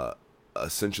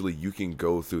essentially you can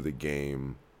go through the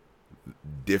game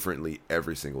differently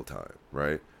every single time,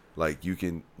 right? Like you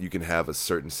can have a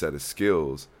certain set of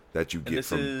skills that you get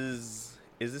from.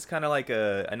 Is this kind of like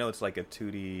I know it's like a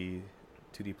 2D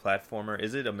platformer.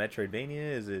 Is it a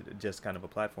Metroidvania? Is it just kind of a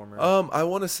platformer? I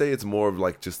want to say it's more of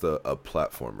like just a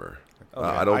platformer. Okay.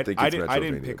 I don't think it's Metroidvania. I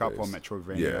didn't pick up on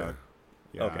Metroidvania.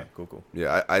 Yeah. Okay, cool.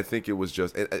 Yeah, I think it was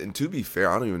just, and to be fair,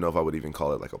 I don't even know if I would even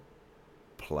call it like a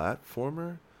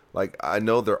platformer. Like, I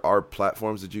know there are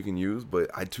platforms that you can use,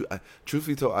 but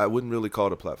truthfully told, I wouldn't really call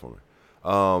it a platformer.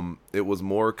 It was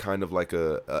more kind of like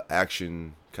a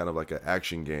action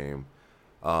game.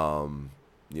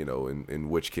 In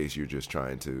which case you're just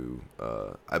trying to,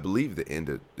 I believe the end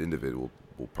of it will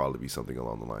probably be something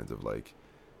along the lines of like,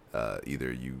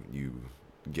 either you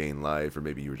gain life or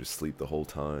maybe you were just asleep the whole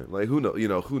time. Like, who knows?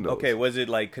 Who knows? Okay, was it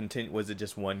like was it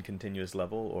just one continuous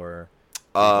level or?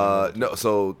 No.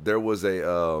 So there was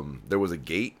a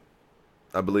gate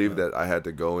I believe that I had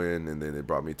to go in, and then it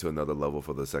brought me to another level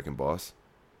for the second boss.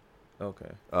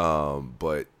 Okay.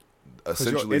 But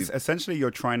essentially, essentially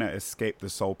you're trying to escape the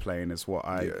soul plane, is what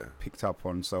I Yeah. picked up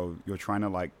on. So you're trying to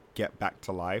like get back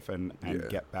to life and Yeah.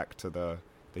 get back to the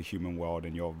human world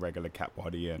in your regular cat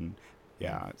body, and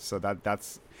so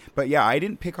that's. But yeah, I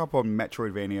didn't pick up on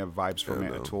Metroidvania vibes from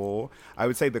it at all. I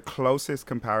would say the closest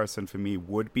comparison for me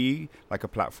would be like a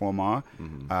platformer,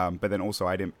 but then also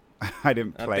I didn't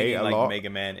play a like lot. Mega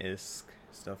Man-esque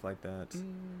stuff like that.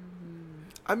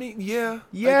 I mean, yeah.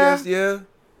 Yeah. I guess, yeah.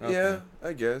 Okay. Yeah,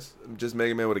 I guess. Just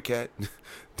Mega Man with a cat.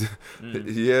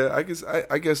 Yeah,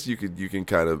 I guess you can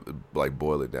kind of like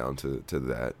boil it down to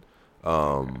that.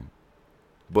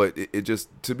 But it just,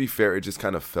 to be fair, it just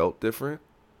kind of felt different.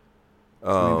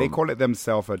 I mean, they call it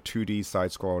themselves a 2D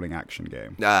side-scrolling action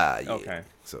game. Yeah. Okay.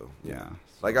 So Yeah.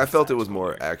 like I felt it was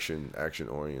more action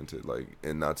oriented, like,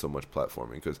 and not so much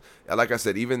platforming. Because, like I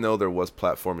said, even though there was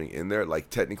platforming in there, like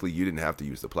technically you didn't have to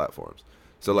use the platforms.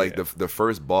 So like the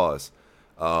first boss,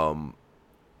 one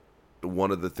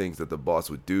of the things that the boss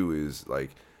would do is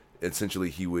like, essentially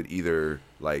he would either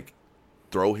like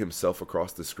throw himself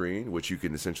across the screen, which you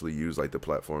can essentially use like the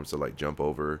platforms to like jump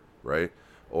over, right?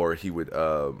 Or he would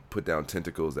put down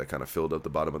tentacles that kind of filled up the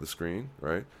bottom of the screen,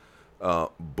 right?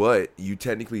 But you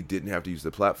technically didn't have to use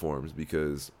the platforms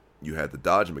because you had the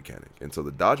dodge mechanic. And so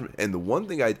and the one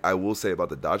thing I will say about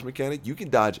the dodge mechanic, you can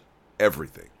dodge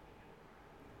everything.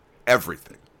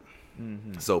 Everything.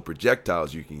 Mm-hmm. So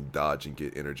projectiles you can dodge and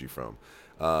get energy from.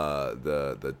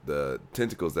 The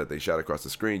tentacles that they shot across the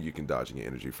screen, you can dodge and get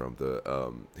energy from.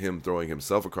 Him throwing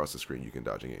himself across the screen, you can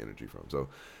dodge and get energy from. So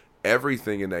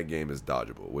everything in that game is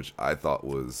dodgeable, which I thought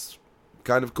was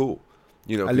kind of cool.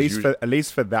 You know, at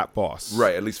least for that boss,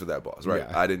 right? At least for that boss, right?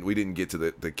 Yeah. We didn't get to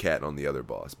the cat on the other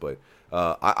boss, but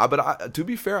to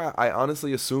be fair, I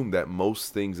honestly assume that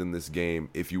most things in this game,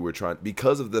 if you were trying,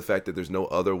 because of the fact that there's no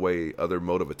other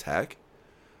mode of attack,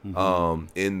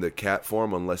 in the cat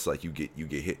form, unless like you get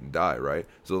hit and die, right?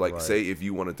 So like, say if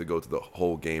you wanted to go to the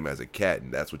whole game as a cat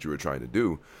and that's what you were trying to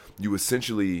do, you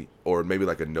essentially, or maybe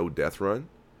like a no death run.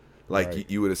 Like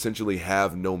you would essentially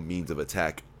have no means of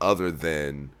attack other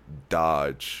than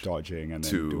dodging, and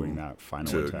then doing that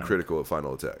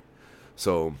final attack.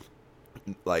 So,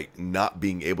 like, not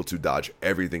being able to dodge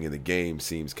everything in the game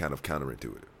seems kind of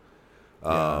counterintuitive.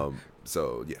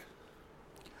 So yeah.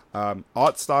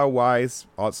 Art style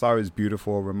is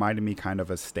beautiful. Reminded me kind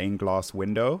of a stained glass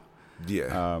window.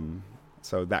 Yeah.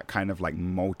 So that kind of like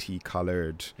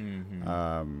multicolored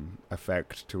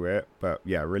effect to it. But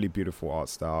yeah, really beautiful art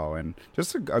style and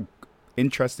just a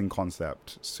interesting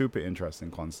concept. Super interesting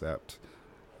concept.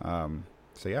 So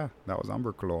yeah, that was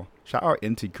Umbra Claw. Shout out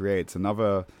Inti Creates,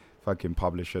 another fucking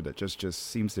publisher that just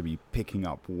seems to be picking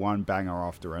up one banger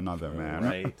after another, man.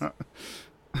 Right.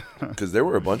 Because there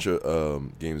were a bunch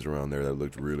of games around there that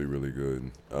looked really, really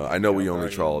good. I know we only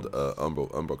tried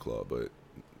Umbra Claw, but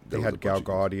they had Gal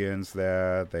Guardians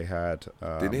there. They had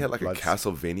didn't they have like a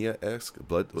Castlevania-esque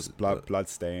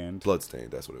Bloodstained.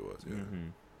 Bloodstained, that's what it was. Yeah. Mm-hmm.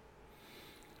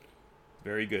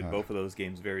 Very good. Both of those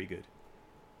games, very good.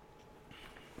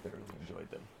 Thoroughly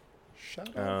enjoyed them.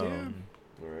 Shout out them.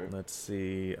 Right. Let's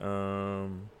see.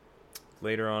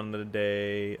 Later on in the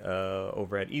day,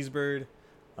 over at Eastbird,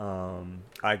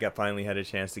 I finally had a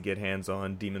chance to get hands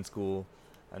on Demon School.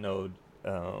 I know.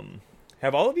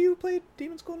 Have all of you played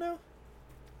Demon School now?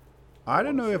 I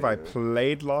don't know if I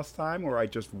played last time or I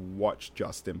just watched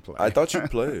Justin play. I thought you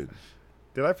played.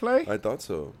 Did I play? I thought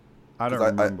so. I don't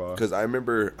remember. Because I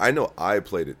remember, I know I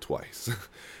played it twice.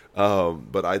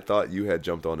 But I thought you had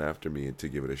jumped on after me to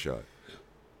give it a shot.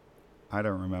 I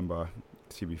don't remember,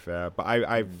 to be fair. But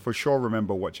I for sure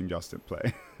remember watching Justin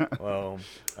play. Well,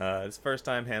 it's first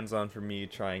time hands-on for me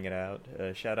trying it out.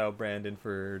 Shout out Brandon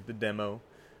for the demo.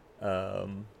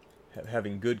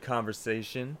 Having good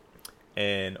conversation.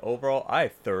 And overall, I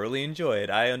thoroughly enjoy it.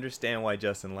 I understand why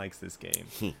Justin likes this game.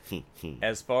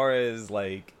 As far as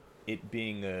like it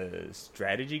being a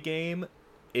strategy game,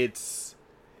 it's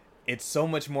so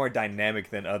much more dynamic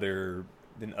than other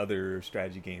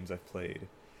strategy games I've played,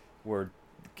 where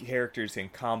characters can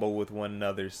combo with one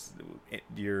another.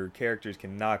 Your characters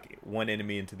can knock one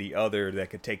enemy into the other that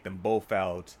could take them both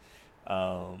out.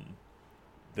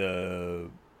 The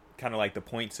kind of like the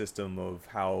point system of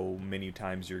how many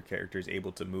times your character is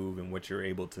able to move and what you're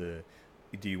able to.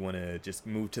 Do you want to just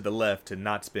move to the left to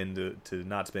not spend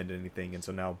anything, and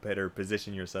so now better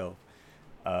position yourself.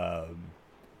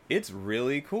 It's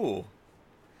really cool.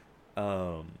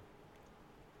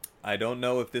 I don't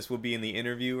know if this will be in the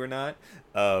interview or not,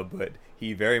 but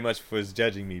he very much was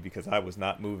judging me because I was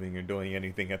not moving or doing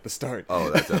anything at the start.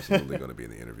 Oh, that's absolutely going to be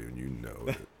in the interview, and you know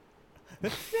it.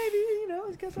 Maybe,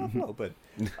 it gets off low, but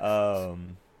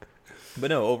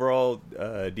no, overall,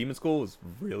 Demon School was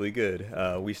really good.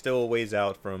 We still a ways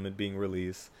out from it being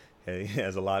released. Hey, it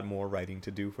has a lot more writing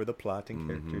to do for the plot and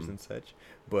characters and such.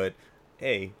 But,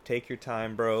 hey, take your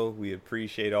time, bro. We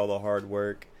appreciate all the hard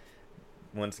work.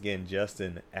 Once again,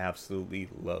 Justin absolutely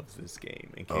loves this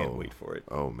game and can't wait for it.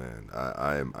 Oh man,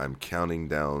 I'm counting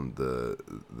down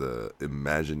the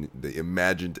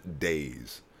imagined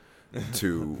days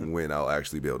to when I'll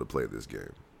actually be able to play this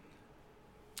game.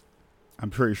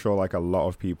 I'm pretty sure like a lot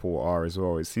of people are as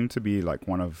well. It seemed to be like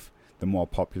one of the more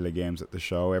popular games at the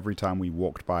show. Every time we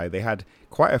walked by, they had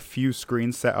quite a few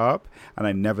screens set up, and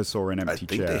I never saw an empty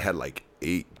chair. I think they had like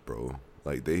 8, bro.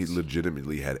 Like they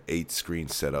legitimately had 8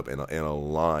 screens set up and a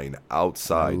line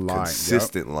outside,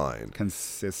 consistent line,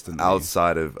 consistently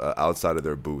outside of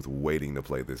their booth, waiting to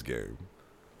play this game.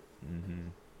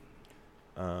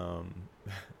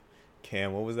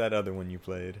 Cam, what was that other one you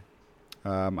played?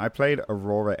 I played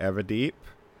Aurora Everdeep,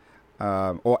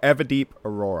 or Everdeep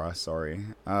Aurora. Sorry.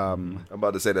 I'm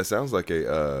about to say that sounds like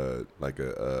a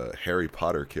Harry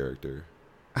Potter character.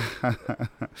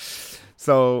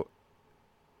 So.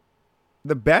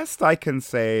 The best I can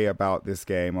say about this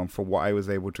game, and for what I was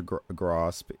able to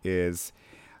grasp, is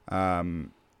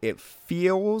it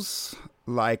feels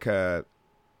like a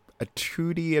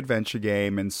 2D adventure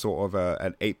game in sort of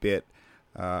an 8-bit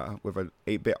with an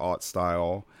 8-bit art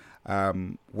style,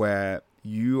 where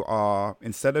you are,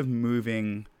 instead of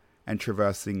moving and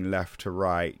traversing left to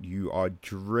right, you are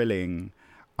drilling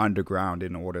underground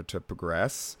in order to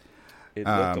progress. It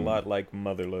looked a lot like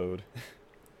Motherlode.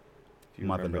 You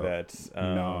remember that?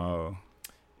 No.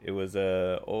 It was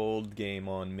a old game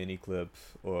on Miniclip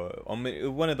or on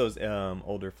one of those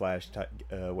older Flash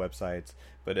websites,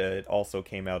 but it also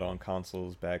came out on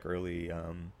consoles back early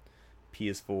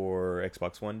PS4,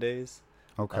 Xbox One days.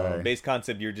 Okay. Base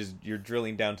concept: you're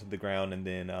drilling down to the ground, and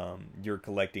then you're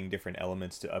collecting different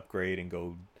elements to upgrade and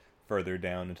go further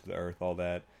down into the earth. All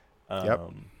that. Yep.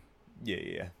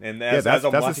 Yeah. And that's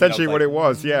essentially what it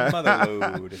was, yeah.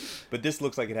 Motherlode. But this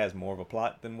looks like it has more of a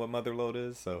plot than what Motherlode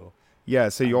is, so... Yeah,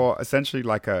 so you're essentially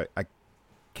like a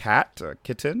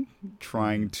kitten,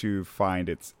 trying to find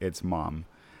its mom.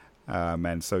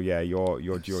 And so, yeah, you're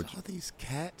saw these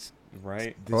cats?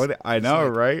 Right. I know,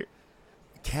 like right?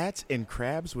 Cats and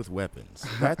crabs with weapons.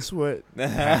 That's what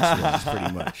PAX was,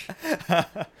 pretty much.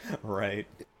 Right.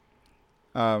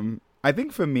 I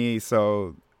think for me,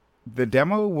 so... The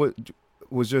demo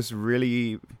was just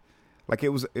really, like, it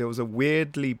was a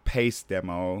weirdly paced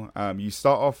demo. You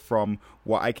start off from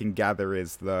what I can gather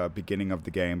is the beginning of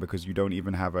the game, because you don't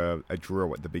even have a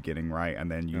drill at the beginning, right? And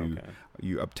then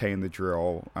you obtain the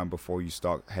drill before you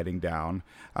start heading down.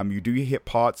 You do hit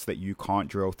parts that you can't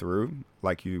drill through,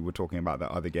 like you were talking about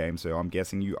the other game. So I'm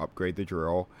guessing you upgrade the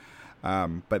drill.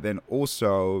 But then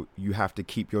also you have to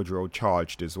keep your drill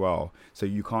charged as well. So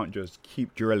you can't just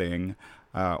keep drilling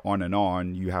on and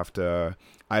on. You have to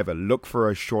either look for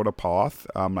a shorter path,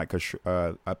 like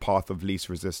a path of least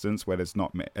resistance where there's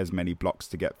not as many blocks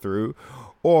to get through,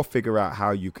 or figure out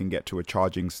how you can get to a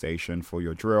charging station for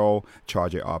your drill,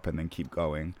 charge it up, and then keep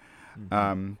going.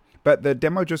 But the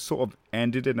demo just sort of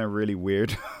ended in a really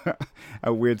weird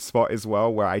spot as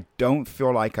well, where I don't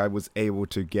feel like I was able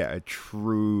to get a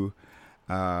true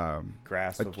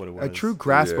grasp of what it was. A true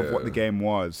grasp of what the game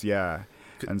was, yeah.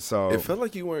 And so it felt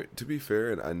like you weren't, to be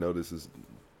fair, and I know this is,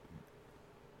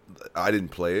 I didn't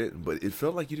play it, but it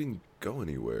felt like you didn't go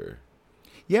anywhere.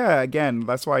 Yeah, again,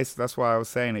 that's why I was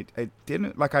saying it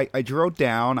didn't, like, I drilled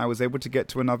down, I was able to get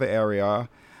to another area,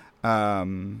 I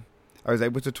was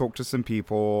able to talk to some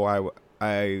people,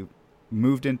 I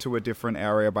moved into a different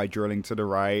area by drilling to the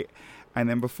right, and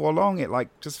then before long it like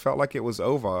just felt like it was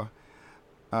over.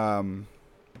 And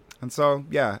so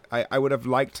yeah, I would have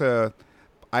liked to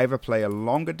either play a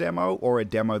longer demo or a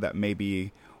demo that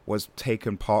maybe was took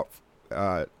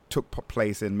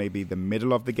place in maybe the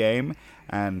middle of the game,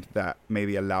 and that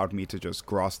maybe allowed me to just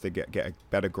get a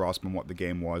better grasp on what the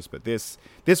game was. But this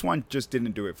one just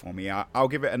didn't do it for me. I'll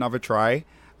give it another try,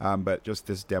 but just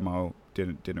this demo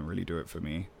didn't really do it for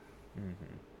me.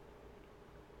 Mm-hmm.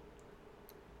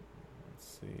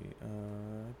 Let's see,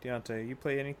 Deontay, you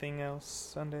play anything else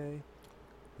Sunday?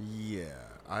 Yeah,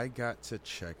 I got to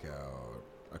check out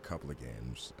a couple of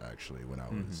games actually when I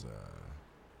was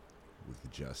with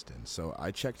Justin. So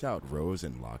I checked out Rose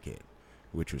and Locket,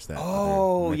 which was that.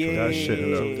 Oh yeah, that shit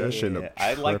looked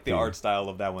I like the trippy. art style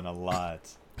of that one a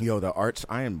lot. Yo, the arts.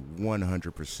 I am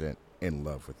 100% in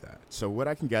love with that. So what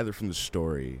I can gather from the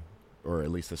story, or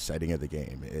at least the setting of the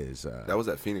game, is that was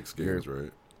at Phoenix Games,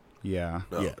 right? Yeah.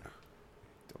 No. Yeah.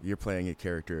 You're playing a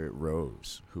character,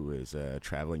 Rose, who is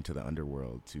traveling to the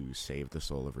underworld to save the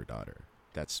soul of her daughter.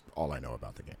 That's all I know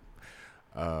about the game.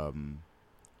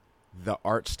 The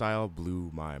art style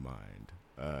blew my mind.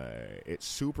 It's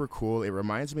super cool. It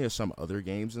reminds me of some other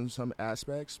games in some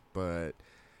aspects, but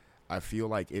I feel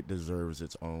like it deserves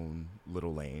its own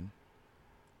little lane.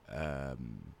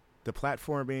 The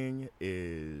platforming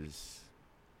is...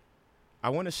 I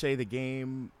want to say the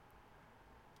game...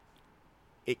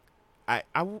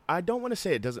 I don't want to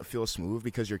say it doesn't feel smooth,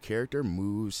 because your character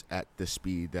moves at the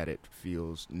speed that it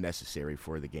feels necessary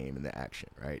for the game and the action,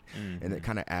 right? Mm-hmm. And it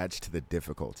kind of adds to the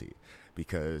difficulty,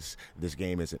 because this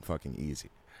game isn't fucking easy.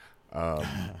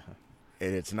 And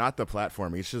it's not the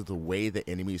platforming, it's just the way the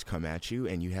enemies come at you,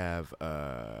 and you have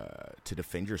to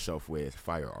defend yourself with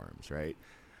firearms, right?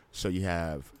 So you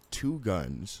have 2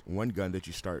 guns, one gun that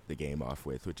you start the game off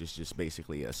with, which is just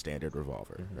basically a standard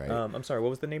revolver, right? I'm sorry, what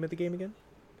was the name of the game again?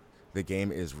 The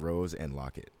game is Rose and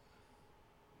Locket.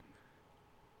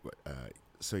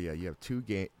 So yeah, you have 2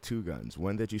 guns.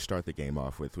 One that you start the game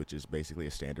off with, which is basically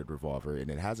a standard revolver, and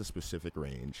it has a specific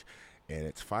range, and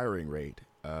its firing rate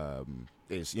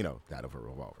is, that of a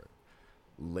revolver.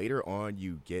 Later on,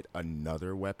 you get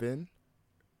another weapon,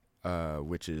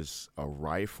 which is a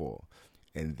rifle,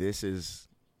 and this is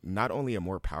not only a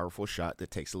more powerful shot that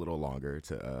takes a little longer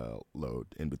to load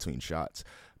in between shots,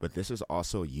 but this is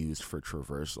also used for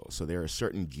traversal. So there are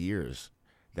certain gears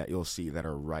that you'll see that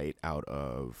are right out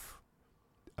of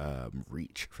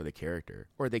reach for the character,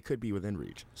 or they could be within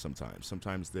reach sometimes.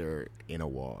 Sometimes they're in a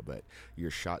wall, but your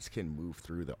shots can move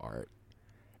through the art,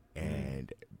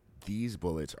 and these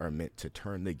bullets are meant to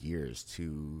turn the gears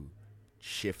to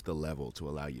shift the level to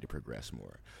allow you to progress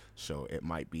more. So it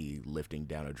might be lifting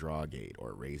down a draw gate,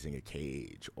 or raising a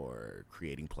cage, or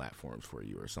creating platforms for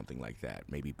you, or something like that,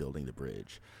 maybe building the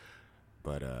bridge.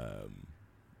 But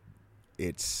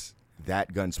it's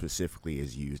that gun specifically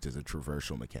is used as a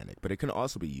traversal mechanic, but it can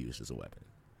also be used as a weapon.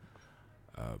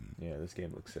 Yeah, this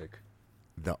game looks sick.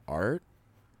 The art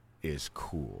is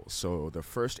cool. So the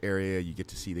first area, you get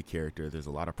to see the character. There's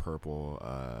a lot of purple.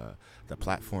 The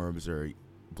platforms are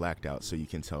blacked out so you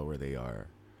can tell where they are.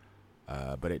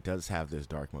 But it does have this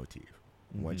dark motif.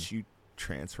 Mm-hmm. Once you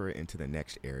transfer it into the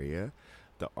next area,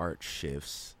 the art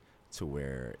shifts to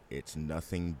where it's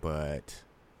nothing but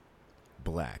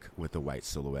black with the white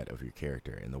silhouette of your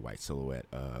character and the white silhouette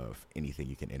of anything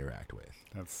you can interact with.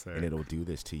 That's sick. And it'll do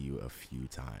this to you a few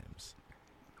times.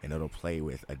 And it'll play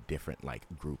with a different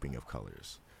grouping of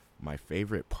colors. My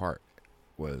favorite part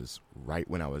was right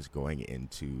when I was going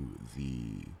into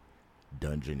the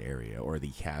dungeon area or the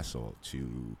castle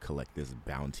to collect this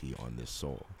bounty on this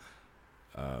soul.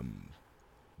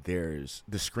 There's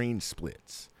the screen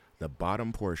splits. The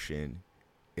bottom portion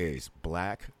is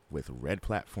black with red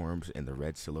platforms and the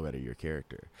red silhouette of your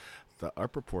character. The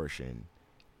upper portion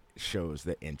shows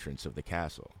the entrance of the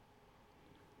castle.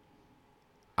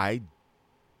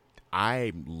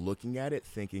 I'm looking at it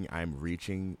thinking I'm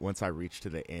reaching, once I reach to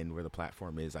the end where the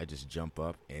platform is, I just jump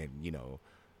up and,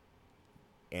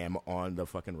 am on the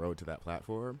fucking road to that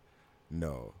platform.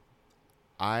 No.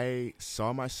 I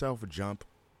saw myself jump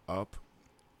up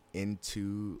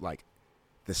into,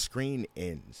 the screen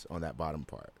ends on that bottom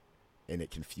part. And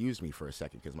it confused me for a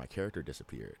second because my character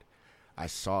disappeared. I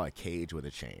saw a cage with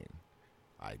a chain.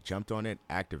 I jumped on it,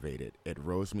 activated. It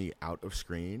rose me out of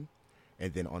screen.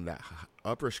 And then on that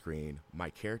upper screen, my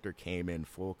character came in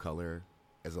full color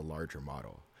as a larger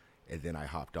model. And then I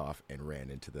hopped off and ran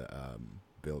into the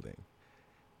building.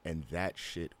 And that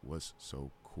shit was so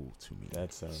cool to me.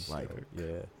 That sounds like,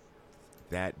 yeah.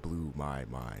 That blew my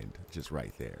mind just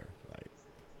right there.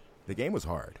 The game was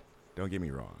hard. Don't get me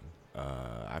wrong.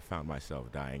 I found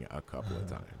myself dying a couple of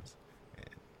times.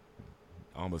 And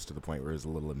almost to the point where it was a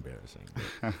little embarrassing.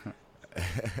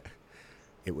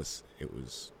 It was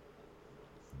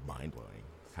mind-blowing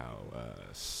how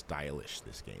stylish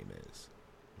this game is.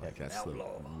 That's the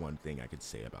one thing I could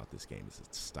say about this game is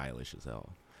it's stylish as hell.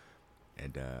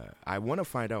 And I want to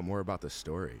find out more about the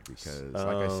story because,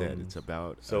 like I said, it's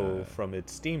about... So from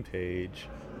its Steam page,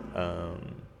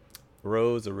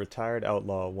 Rose, a retired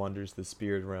outlaw, wanders the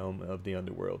spirit realm of the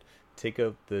underworld. Take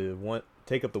up the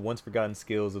once forgotten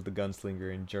skills of the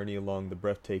gunslinger and journey along the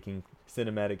breathtaking,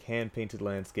 cinematic, hand-painted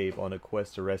landscape on a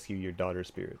quest to rescue your daughter's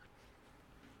spirit.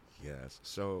 Yes.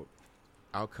 So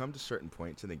I'll come to certain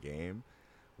points in the game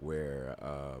where...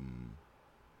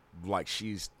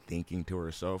 she's thinking to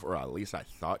herself, or at least I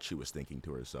thought she was thinking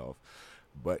to herself,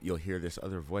 but you'll hear this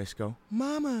other voice go,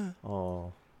 "Mama."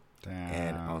 Oh. Damn.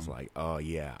 And I was like, oh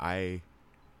yeah, I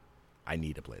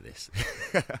need to play this.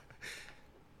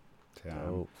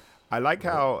 Damn. I like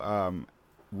how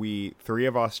we three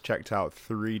of us checked out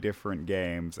 3 different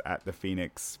games at the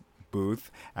Phoenix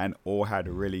booth and all had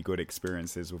really good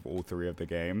experiences with all 3 of the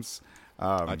games.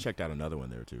 I checked out another one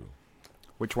there too.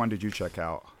 Which one did you check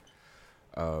out?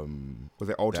 Was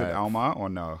it Altered Alma or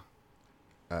no?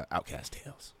 Outcast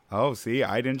Tales. Oh, see,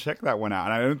 I didn't check that one out,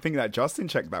 and I don't think that Justin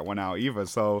checked that one out either.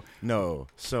 So no,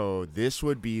 so this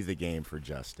would be the game for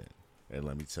Justin, and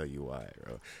let me tell you why,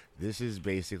 bro. This is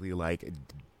basically like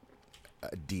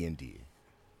a D&D.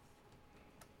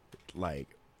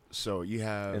 Like, so you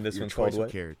have and this your one's choice called of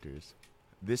what? characters.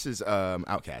 This is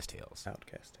Outcast Tales.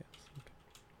 Outcast Tales. Okay.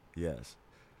 Yes.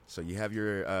 So you have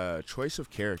your choice of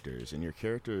characters, and your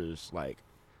characters, like,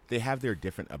 they have their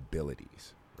different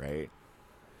abilities, right?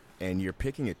 And you're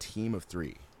picking a team of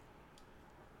 3.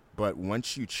 But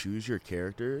once you choose your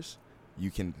characters,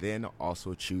 you can then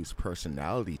also choose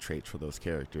personality traits for those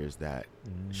characters that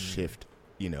shift,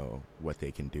 what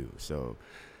they can do. So,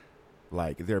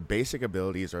 like, their basic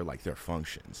abilities are like their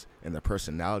functions, and the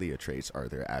personality traits are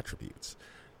their attributes.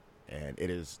 And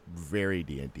it is very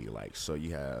D&D like. So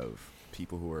you have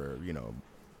people who are,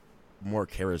 more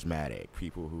charismatic,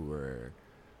 people who are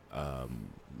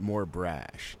more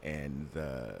brash, and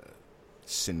the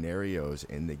scenarios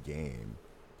in the game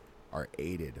are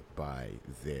aided by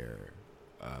their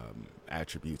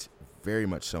attributes, very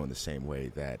much so in the same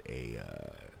way that a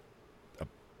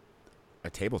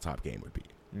tabletop game would be.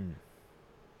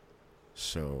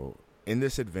 So in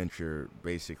this adventure,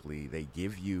 basically, they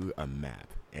give you a map,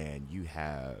 and you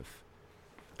have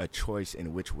a choice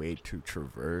in which way to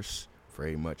traverse,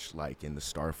 very much like in the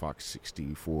Star Fox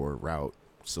 64 route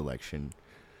selection.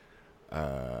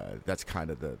 That's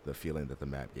kind of the feeling that the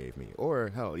map gave me.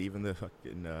 Or, hell, even the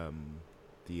fucking,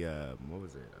 what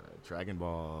was it? Dragon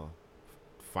Ball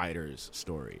Fighters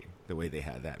story, the way they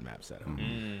had that map set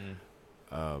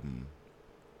up.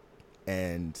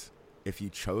 And if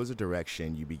you chose a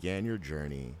direction, you began your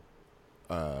journey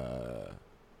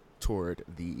toward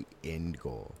the end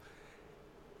goal.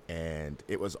 And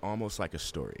it was almost like a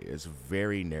story. It's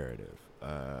very narrative.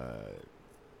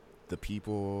 The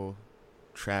people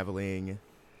traveling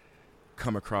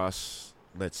come across,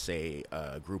 let's say,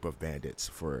 a group of bandits,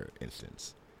 for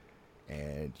instance.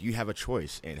 And you have a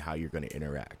choice in how you're going to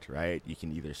interact, right? You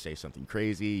can either say something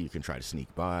crazy, you can try to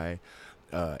sneak by.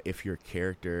 If your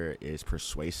character is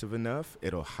persuasive enough,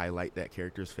 it'll highlight that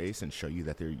character's face and show you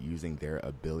that they're using their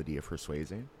ability of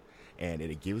persuasion. And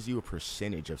it gives you a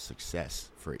percentage of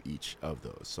success for each of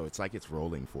those. So it's like it's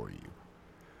rolling for you.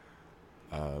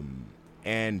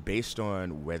 And based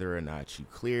on whether or not you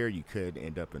clear, you could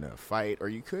end up in a fight, or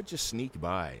you could just sneak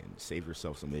by and save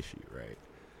yourself some issue, right?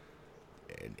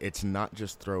 And it's not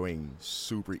just throwing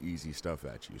super easy stuff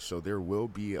at you. So there will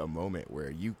be a moment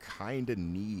where you kind of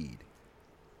need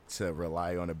to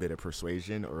rely on a bit of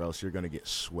persuasion, or else you're going to get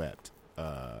swept.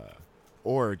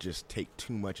 Or just take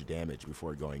too much damage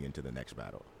before going into the next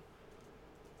battle.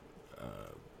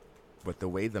 But the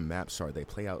way the maps are, they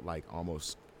play out like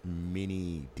almost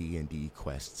mini D&D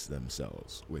quests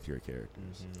themselves with your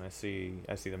characters. I see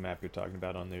the map you're talking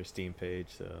about on their Steam page.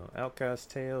 So Outcast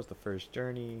Tales, The First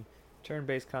Journey,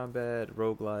 turn-based combat,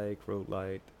 roguelike.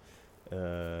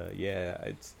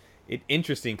 It's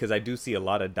interesting because I do see a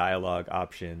lot of dialogue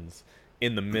options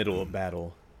in the middle of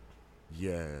battle.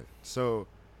 Yeah. So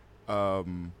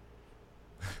the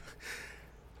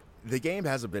game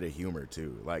has a bit of humor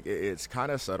too. Like it's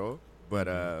kind of subtle, but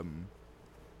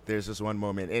there's this one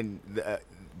moment, and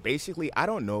basically I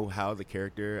don't know how the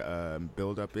character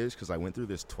build up is, because I went through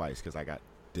this twice because I got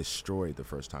destroyed the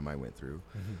first time I went through.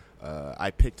 I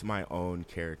picked my own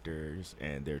characters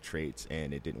and their traits,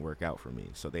 and it didn't work out for me.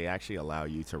 So they actually allow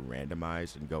you to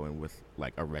randomize and go in with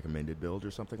like a recommended build or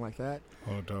something like that.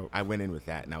 Oh, dope. I went in with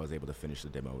that, and I was able to finish the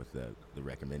demo with the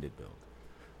recommended build.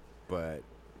 But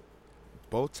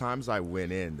both times I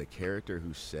went in, the character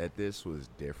who said this was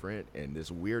different, and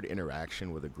this weird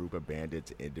interaction with a group of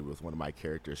bandits ended with one of my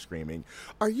characters screaming,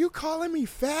 "Are you calling me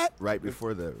fat?" right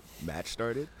before the match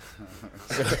started.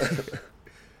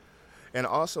 And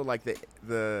also, like,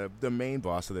 the main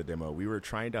boss of the demo, we were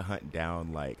trying to hunt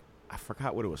down, like, I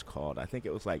forgot what it was called. I think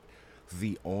it was, like,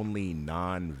 the only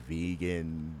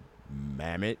non-vegan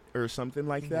mammoth or something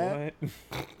like that. What?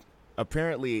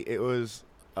 Apparently, it was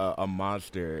a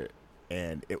monster,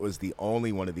 and it was the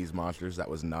only one of these monsters that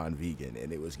was non-vegan,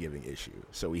 and it was giving issue.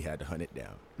 So we had to hunt it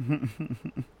down. I'm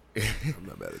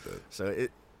not mad at that. So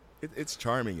it's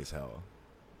charming as hell.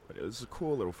 But it was a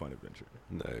cool little fun adventure.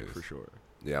 Nice. For sure.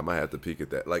 Yeah, I might have to peek at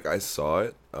that. Like I saw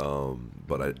it,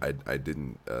 but I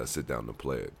didn't sit down to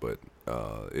play it. But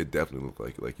it definitely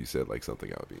looked like you said, like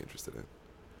something I would be interested in.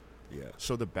 Yeah.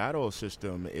 So the battle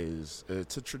system it's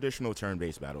a traditional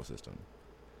turn-based battle system,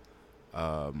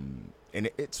 and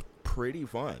it's pretty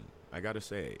fun. I gotta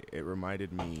say, it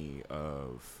reminded me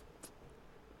of.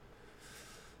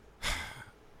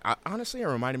 Honestly, it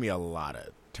reminded me a lot of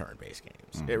turn-based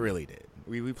games. It really did.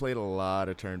 We played a lot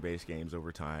of turn-based games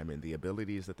over time, and the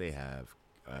abilities that they have,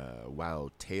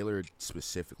 while tailored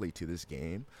specifically to this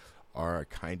game, are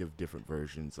kind of different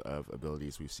versions of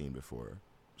abilities we've seen before.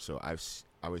 So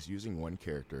I was using one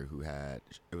character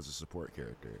it was a support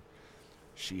character.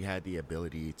 She had the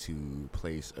ability to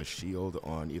place a shield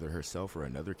on either herself or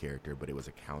another character, but it was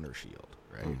a counter shield,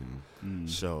 right?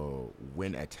 So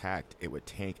when attacked, it would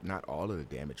tank not all of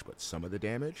the damage, but some of the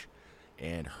damage,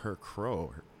 and her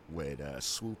crow would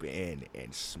swoop in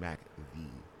and smack the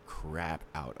crap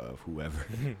out of whoever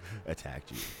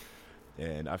attacked you.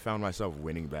 And I found myself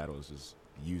winning battles just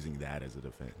using that as a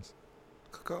defense.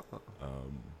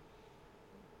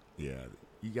 Yeah,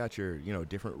 you got your,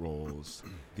 different roles.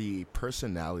 The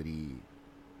personalities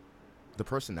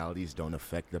don't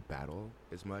affect the battle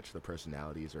as much. The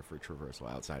personalities are for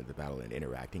traversal outside of the battle and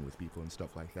interacting with people and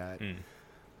stuff like that.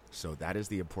 So that is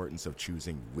the importance of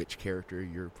choosing which character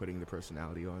you're putting the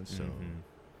personality on. So,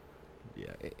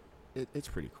 yeah, it's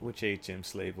pretty cool. Which HM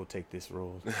slave will take this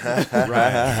role?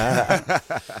 Right.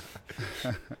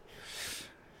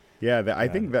 Yeah, I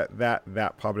think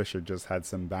that publisher just had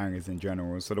some bangers in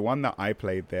general. So the one that I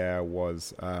played there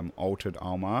was Altered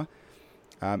Alma.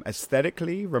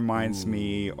 Aesthetically reminds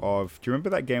me of... Do you remember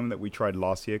that game that we tried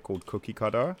last year called Cookie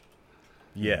Cutter?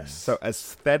 Yes. So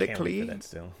aesthetically... Can't wait for that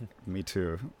still. Me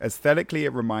too. Aesthetically,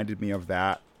 it reminded me of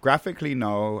that. Graphically,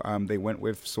 no. They went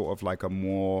with sort of like a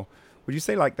more... Would you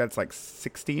say like that's like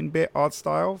 16-bit art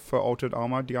style for Altered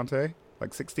Alma, Deontay?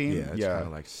 Like 16? Yeah, it's kind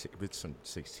of like it's some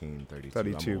 16,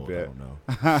 32 bit.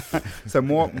 I don't know. So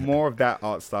more of that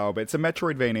art style, but it's a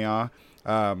Metroidvania,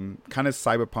 kind of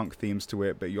cyberpunk themes to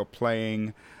it, but you're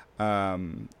playing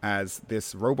as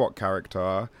this robot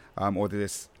character or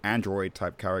this android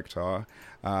type character,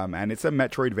 and it's a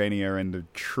Metroidvania in the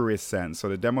truest sense. So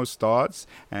the demo starts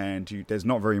and there's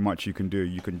not very much you can do.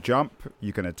 You can jump,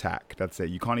 you can attack. That's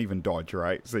it. You can't even dodge,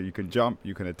 right? So you can jump,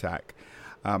 you can attack.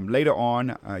 Later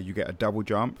on, you get a double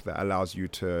jump that allows you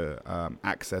to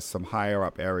access some higher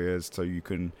up areas so you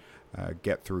can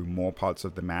get through more parts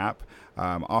of the map.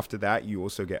 After that, you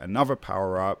also get another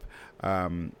power up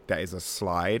that is a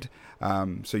slide.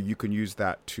 So you can use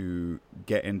that to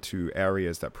get into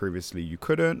areas that previously you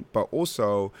couldn't, but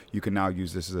also you can now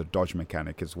use this as a dodge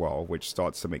mechanic as well, which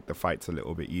starts to make the fights a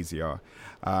little bit easier.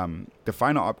 The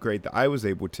final upgrade that I was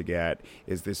able to get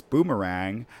is this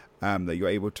boomerang. That you're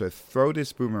able to throw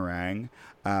this boomerang,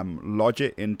 lodge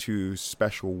it into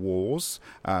special walls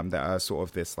that are sort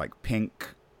of this like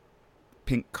pink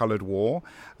colored wall,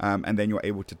 and then you're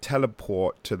able to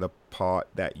teleport to the part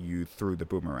that you threw the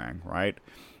boomerang, right?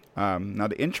 Now,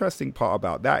 the interesting part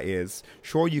about that is,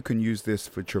 sure, you can use this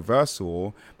for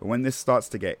traversal, but when this starts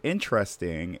to get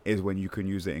interesting is when you can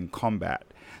use it in combat.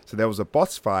 So there was a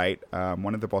boss fight,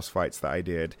 one of the boss fights that I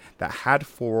did, that had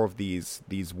 4 of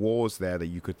these walls there that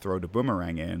you could throw the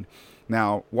boomerang in.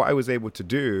 Now, what I was able to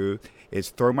do is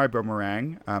throw my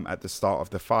boomerang at the start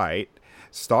of the fight,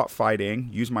 start fighting,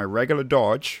 use my regular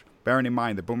dodge. Bearing in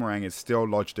mind, the boomerang is still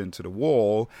lodged into the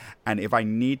wall, and if I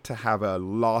need to have a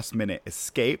last-minute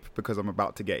escape because I'm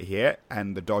about to get hit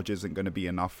and the dodge isn't going to be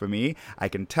enough for me, I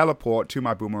can teleport to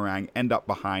my boomerang, end up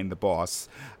behind the boss,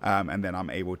 and then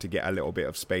I'm able to get a little bit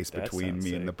of space between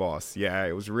me and the boss. Yeah,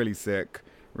 it was really sick.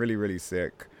 Really, really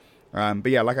sick.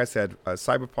 But yeah, like I said,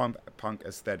 cyberpunk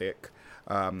aesthetic.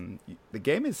 The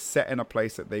game is set in a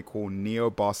place that they call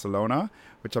Neo Barcelona,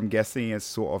 which I'm guessing is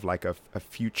sort of like a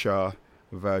future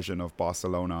version of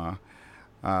Barcelona.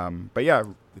 But yeah,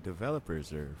 the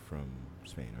developers are from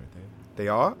Spain, aren't they? They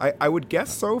are. I would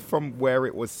guess so from where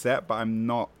it was set, but I'm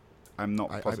not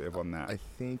positive on that. I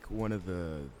think one of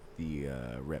the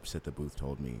reps at the booth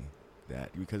told me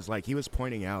that, because like he was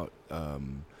pointing out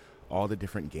all the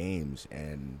different games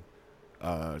and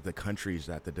the countries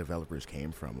that the developers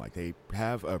came from. Like they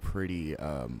have a pretty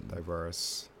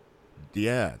diverse.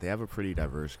 Yeah, they have a pretty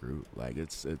diverse group. Like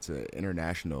it's an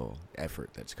international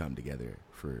effort that's come together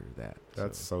for that.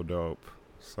 That's so dope.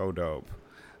 So dope.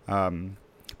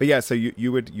 But yeah, so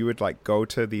you would like go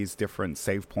to these different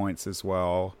save points as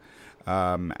well,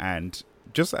 and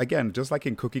just like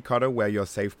in Cookie Cutter, where your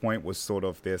save point was sort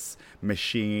of this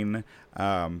machine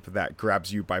that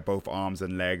grabs you by both arms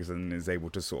and legs and is able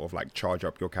to sort of like charge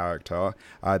up your character.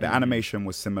 The animation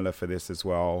was similar for this as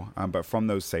well, but from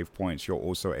those save points, you're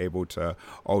also able to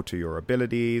alter your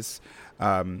abilities.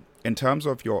 In terms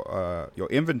of your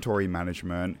inventory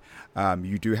management,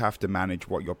 you do have to manage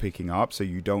what you're picking up, so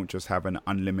you don't just have an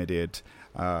unlimited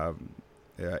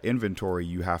inventory.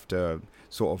 You have to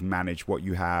sort of manage what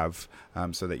you have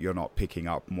so that you're not picking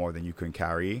up more than you can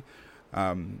carry.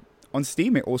 On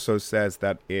Steam, it also says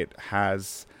that it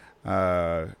has,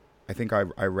 I think I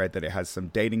read that it has some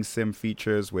dating sim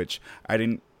features, which I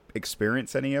didn't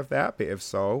experience any of that, but if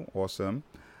so, awesome.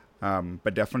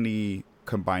 But definitely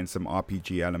combine some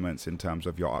RPG elements in terms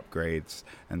of your upgrades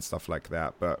and stuff like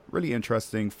that. But really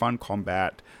interesting, fun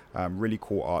combat, really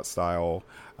cool art style.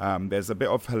 There's a bit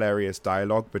of hilarious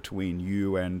dialogue between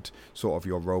you and sort of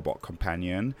your robot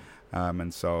companion.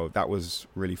 And so that was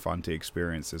really fun to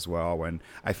experience as well. And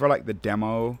I feel like the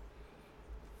demo,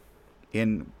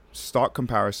 in stark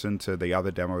comparison to the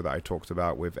other demo that I talked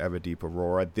about with Everdeep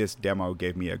Aurora, this demo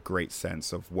gave me a great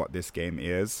sense of what this game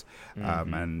is.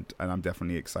 And I'm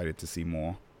definitely excited to see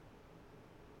more.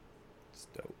 It's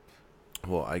dope.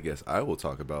 Well, I guess I will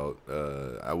talk about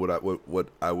what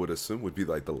I would assume would be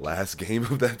like the last game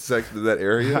of that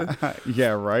area. Yeah,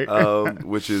 right.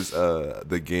 Which is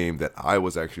the game that I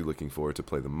was actually looking forward to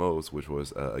play the most, which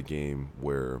was a game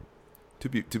where, to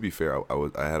be fair,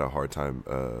 I had a hard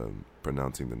time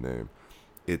pronouncing the name.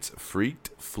 It's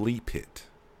Freaked Flea Pit.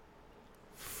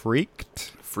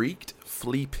 Freaked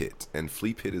Flea Pit, and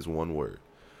Flea Pit is one word.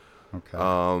 Okay.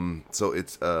 So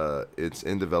it's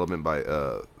in development by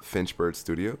Finchbird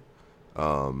Studio,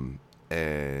 and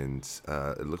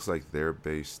it looks like they're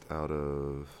based out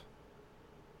of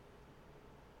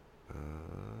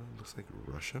looks like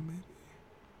Russia, maybe.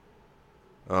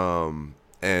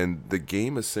 And the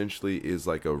game essentially is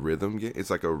like a rhythm game. It's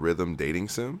like a rhythm dating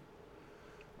sim.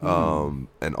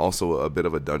 And also a bit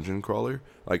of a dungeon crawler.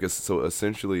 So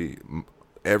essentially,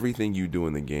 everything you do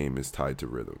in the game is tied to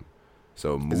rhythm.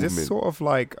 So movement. Is this sort of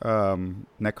like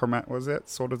Necromancer? Was it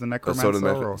sort of the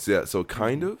Necromancer? Yeah. So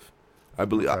kind of. I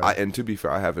believe. Okay. And to be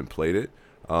fair, I haven't played it.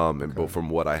 But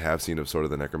from what I have seen of sort of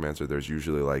the Necromancer, there's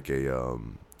usually like a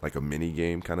mini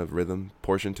game kind of rhythm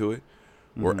portion to it.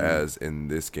 Whereas in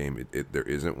this game, there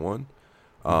isn't one.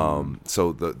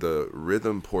 So the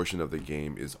rhythm portion of the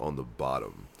game is on the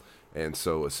bottom, and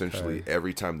so essentially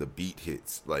every time the beat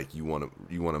hits, like you want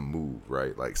to move,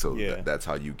 right? Like so that's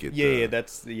how you get.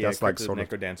 That's like sort of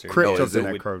Necrodancer. Crypt of the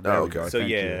Necro. Oh, okay. So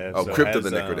Crypt of the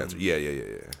Necrodancer. Yeah.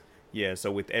 Yeah,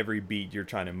 so with every beat, you're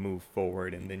trying to move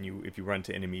forward, and then if you run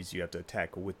to enemies, you have to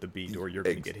attack with the beat, or you're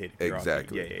going to get hit.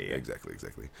 Exactly.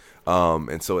 Exactly.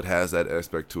 And so it has that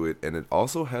aspect to it, and it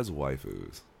also has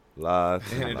waifus.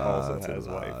 Lots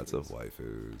of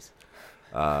waifus.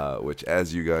 Which,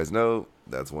 as you guys know,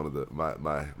 that's one of the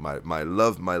my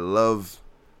love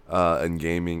in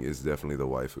gaming is definitely the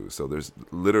waifu. So there's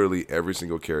literally every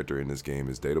single character in this game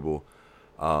is dateable,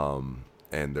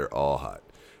 and they're all hot.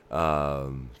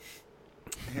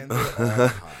 And they're all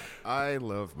hot. I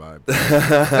love my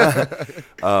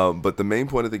but the main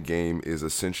point of the game is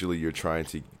essentially you're trying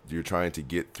to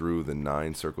get through the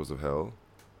 9 circles of hell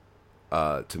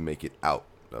to make it out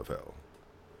of hell.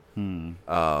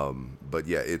 But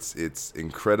yeah, it's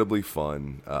incredibly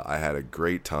fun. I had a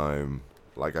great time.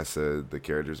 Like I said, the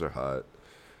characters are hot.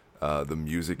 The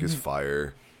music is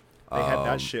fire. They had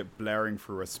that shit blaring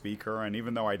through a speaker, and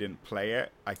even though I didn't play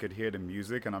it, I could hear the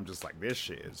music, and I'm just like, this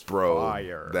shit is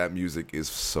fire. That music is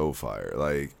so fire.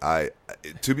 Like,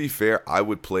 to be fair, I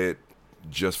would play it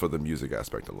just for the music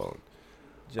aspect alone.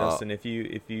 Justin,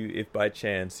 if by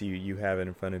chance you have it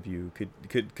in front of you,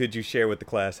 could you share with the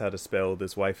class how to spell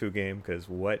this waifu game? Because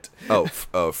what?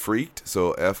 Freaked.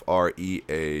 So Freaked,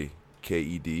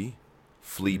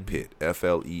 Flea Pit,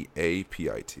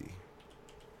 FLEAPIT.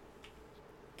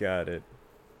 Got it.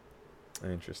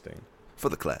 Interesting. For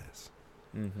the class.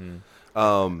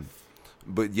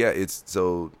 But yeah, it's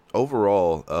so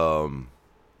overall,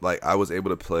 like I was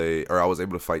able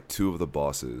to fight 2 of the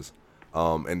bosses.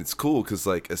 And it's cool because,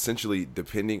 like, essentially,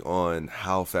 depending on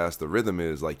how fast the rhythm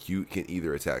is, like, you can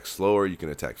either attack slower, you can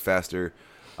attack faster,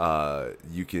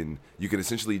 you can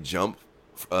essentially jump.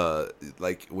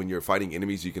 Like when you're fighting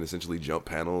enemies, you can essentially jump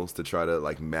panels to try to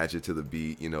like match it to the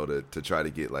beat, to try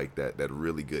to get like that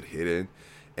really good hit in.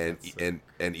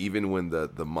 and even when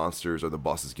the monsters or the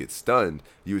bosses get stunned,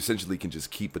 you essentially can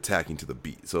just keep attacking to the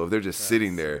beat. So if they're just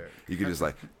sitting there, you can just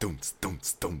like don't,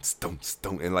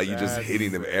 and like you're just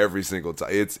hitting them every single time.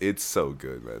 It's so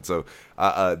good, man. So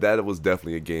that was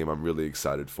definitely a game I'm really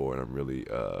excited for, and I'm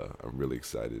really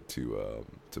excited to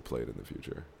play it in the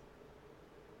future.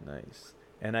 Nice.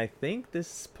 And I think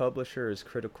this publisher is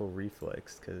Critical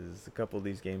Reflex, because a couple of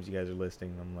these games you guys are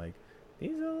listing, I'm like,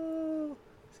 these all.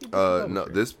 No,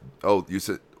 this. Oh, you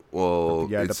said. Well,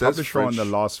 yeah, it the says publisher French, on the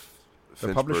last.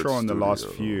 The publisher on the last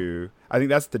Studio. few, I think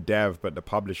that's the dev, but the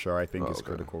publisher I think is okay.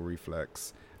 Critical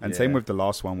Reflex, and same with the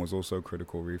last one was also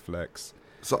Critical Reflex.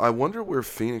 So I wonder where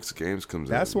Phoenix Games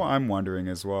comes in. That's what I'm wondering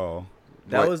as well.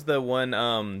 That was the one.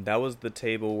 That was the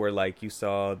table where like you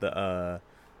saw the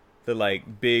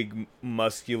like big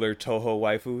muscular Toho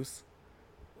waifus.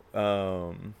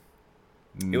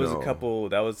 It was a couple.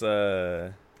 That was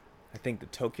I think the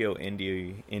Tokyo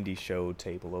Indie Show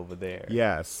table over there.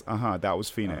 Yes, that was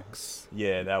Phoenix.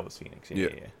 Yeah, that was Phoenix. Yeah.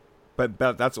 But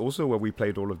that's also where we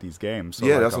played all of these games. So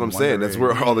yeah, like, that's what I'm saying. That's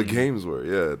where all the games were.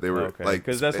 Yeah, they were like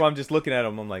because that's why I'm just looking at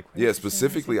them. I'm like,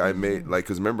 specifically, I made like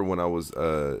because remember when I was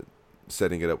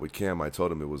setting it up with Cam, I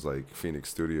told him it was like Phoenix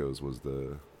Studios was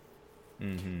the.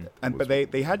 Mm-hmm. But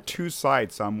they had two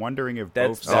sides, so I'm wondering if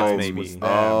that's both sides maybe. was them,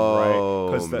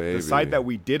 right? Because maybe. the side that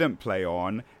we didn't play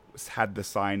on had the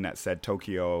sign that said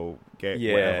Tokyo Gate,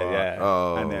 whatever. Yeah.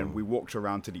 Oh. And then we walked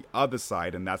around to the other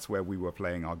side, and that's where we were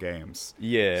playing our games.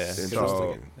 Yeah.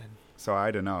 So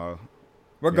I don't know.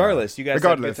 Regardless, you guys.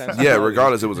 Regardless. had good times. Yeah,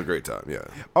 regardless, it was a great time. Yeah.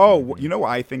 Oh, you know what?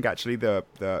 I think actually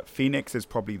the Phoenix is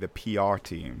probably the PR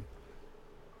team.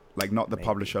 Like not the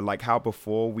publisher. Like how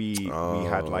before we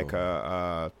had like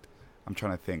I'm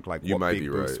trying to think like You what might big be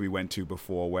booths right. we went to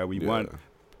before where we Yeah.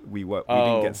 we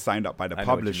didn't get signed up by the I know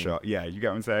what you publisher. mean. Yeah, you get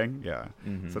what I'm saying? Yeah.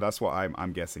 Mhm. So that's what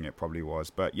I'm guessing it probably was.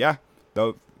 But yeah,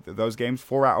 those games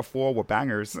 4 out of 4 were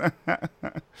bangers.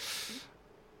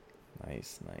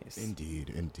 Nice.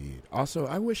 Indeed. Also,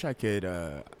 I wish I could.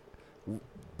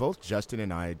 Both Justin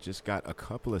and I just got a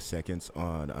couple of seconds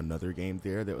on another game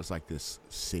there that was like this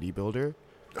city builder.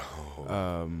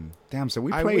 Damn, so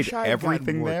we I played wish I had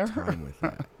everything more there. time with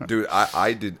that. Dude,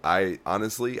 I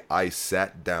honestly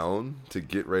sat down to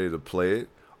get ready to play it,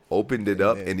 opened it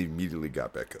up, and immediately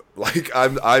got back up. Like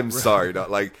I'm sorry,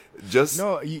 not like just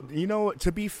No, you know,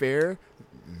 to be fair,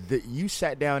 that you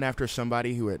sat down after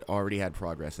somebody who had already had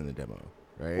progress in the demo,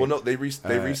 right? Well, no, they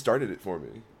restarted it for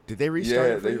me. Did they restart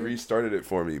Yeah, it for they you? restarted it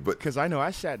for me, but Because I know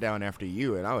I sat down after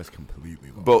you, and I was completely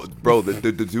lost. bro,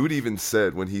 the dude even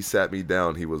said when he sat me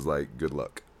down, he was like, "Good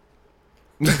luck."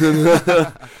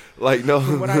 Like no.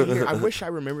 From what I hear, I wish I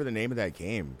remember the name of that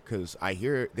game because I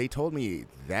hear they told me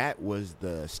that was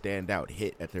the standout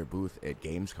hit at their booth at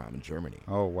Gamescom in Germany.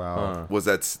 Oh wow. Was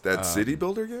that city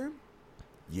builder game?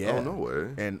 Yeah. Oh no way.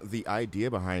 And the idea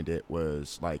behind it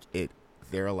was like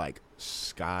they're like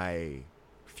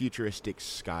futuristic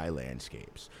sky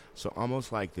landscapes. So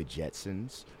almost like the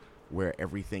Jetsons, where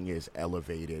everything is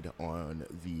elevated on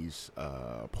these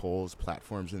poles,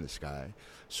 platforms in the sky.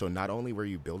 So not only were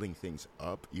you building things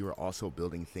up, you were also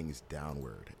building things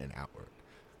downward and outward.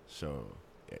 So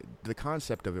the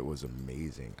concept of it was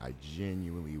amazing. I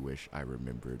genuinely wish I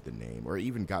remembered the name or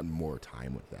even gotten more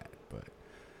time with that, but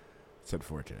it's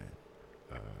unfortunate.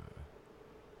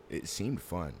 It seemed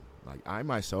fun. Like I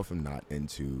myself am not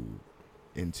into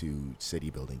city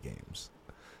building games.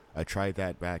 I tried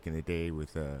that back in the day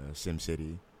with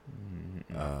SimCity,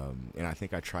 and I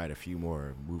think I tried a few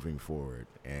more moving forward,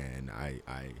 and I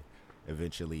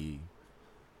eventually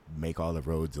make all the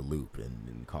roads a loop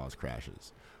and cause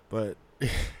crashes. But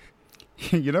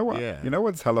You know what? Yeah. You know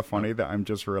what's hella funny that I'm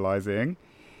just realizing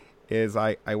is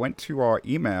I went to our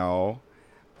email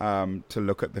to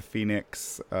look at the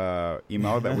Phoenix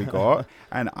email that we got,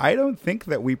 and I don't think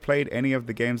that we played any of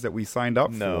the games that we signed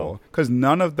up for, because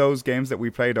none of those games that we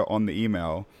played are on the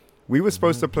email. We were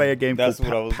supposed to play a game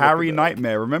called Parry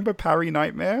Nightmare. Remember Parry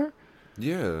Nightmare?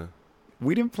 Yeah.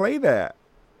 We didn't play that.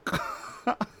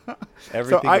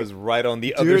 Everything was right on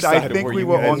the other Dude, side. I think of where we you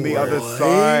were guys on the other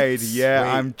side. Yeah,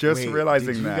 I'm just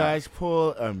realizing did that. you guys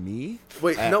pull a me?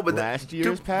 Wait, at no, but last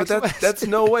year's dude, PAX but West? that's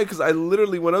no way, because I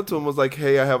literally went up to him and was like,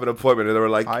 "Hey, I have an appointment," and they were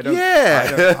like, I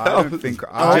don't think.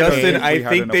 Justin, I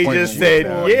think they just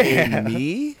said, yeah.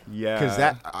 Me? Yeah.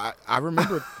 Because I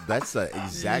remember that's the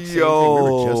exact same thing we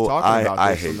were just talking about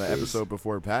I this hate in the this. episode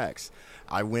before PAX.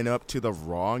 I went up to the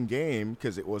wrong game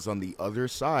because it was on the other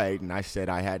side, and I said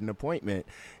I had an appointment,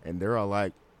 and they're all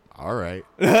like, all right.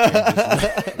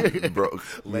 And just "Bro,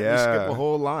 let me skip a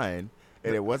whole line.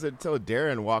 And it wasn't until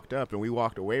Darren walked up and we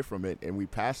walked away from it and we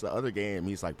passed the other game.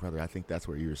 He's like, brother, I think that's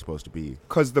where you were supposed to be.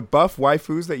 Because the buff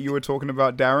waifus that you were talking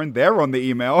about, Darren, they're on the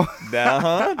email.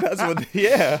 That's what.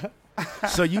 Yeah.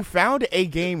 So you found a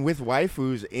game with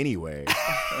waifus anyway.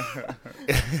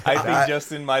 I think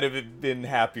Justin might have been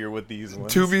happier with these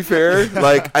ones. To be fair,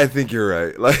 like, I think you're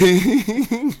right. Like,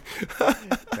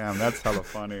 Damn, that's hella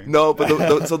funny. no,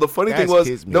 but so the funny thing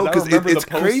was, no, because it's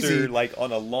crazy. Like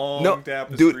on a long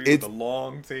tapestry dude, with a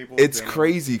long table. It's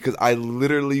crazy because I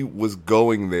literally was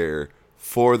going there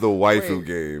for the waifu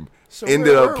game. So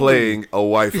ended up playing a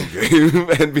waifu game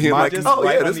and being like, oh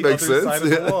right yeah, this makes sense.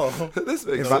 This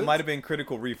makes It sense. might have been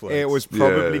critical reflex. It was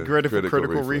probably Yeah, critical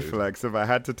critical reflex if I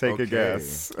had to take a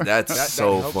guess. That's That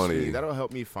so helps funny. me. That'll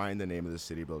help me find the name of the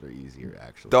city builder easier,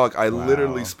 actually. Dog, I Wow.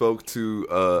 literally spoke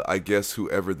to, I guess,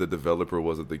 whoever the developer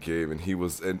was at the game, and he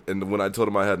was, and when I told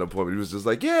him I had an appointment, he was just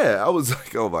like, yeah. I was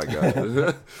like, oh my god.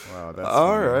 Wow, that's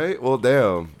All funny. right, well,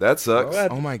 damn, that sucks. Well,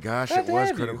 Oh my gosh, Glad it to was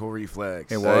have you. critical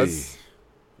reflex. It was?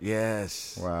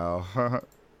 Yes. Wow.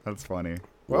 That's funny.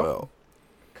 Well,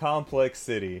 complex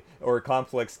city or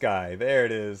complex sky. There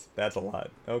it is. That's a lot.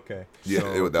 Okay. yeah,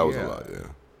 So, that was yeah. a lot. Yeah.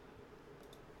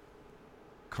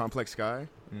 Complex Sky?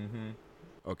 Mm-hmm.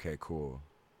 Okay, cool.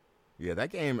 Yeah, that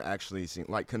game actually seemed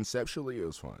like conceptually it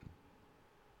was fun.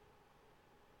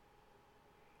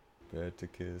 Bed to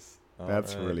kiss.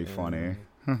 That's All right, really funny.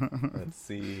 Let's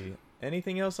see.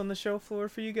 Anything else on the show floor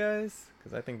for you guys?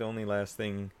 Because I think the only last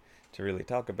thing to really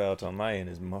talk about on my end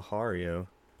is Mahario.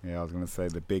 Yeah, I was going to say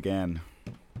the big N.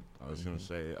 I was gonna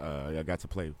say, I got to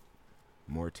play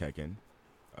more Tekken.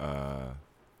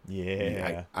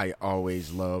 Yeah. I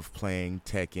always love playing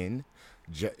Tekken.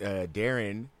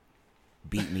 Darren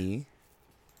beat me.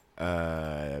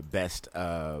 Best Best two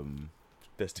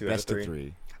best out of of three.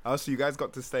 three. Oh, so you guys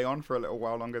got to stay on for a little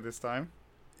while longer this time?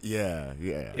 Yeah.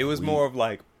 It was more of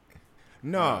like,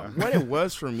 No, what it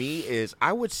was for me is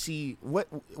I would see what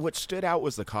stood out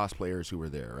was the cosplayers who were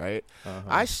there, right?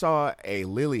 I saw a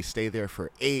Lily stay there for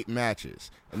 8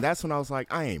 matches, and that's when I was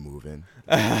like, I ain't moving.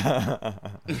 I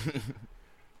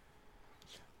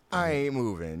ain't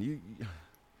moving. You.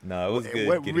 no, it was good.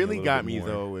 What getting a really little got bit me more.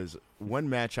 though was one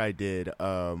match I did.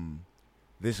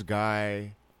 This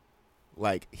guy,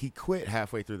 like, he quit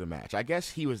halfway through the match. I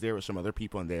guess he was there with some other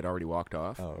people and they had already walked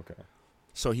off. Oh, okay.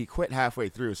 So he quit halfway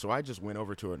through. So I just went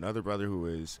over to another brother who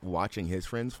was watching his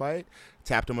friends fight,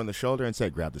 tapped him on the shoulder, and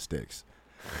said, "Grab the sticks."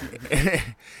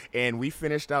 And we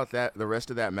finished out the rest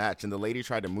of that match. And the lady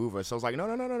tried to move us. So I was like,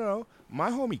 "No. My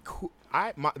homie,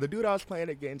 the dude I was playing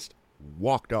against,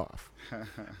 walked off.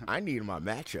 I needed my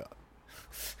matchup."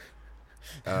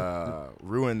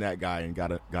 Ruined that guy and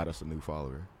got us a new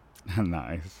follower.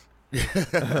 Nice.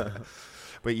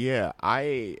 But yeah,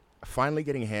 I finally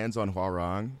getting hands on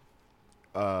Hwarang.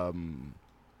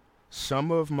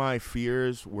 Some of my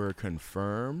fears were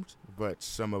confirmed, but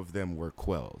some of them were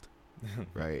quelled.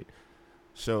 Right?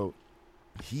 So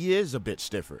he is a bit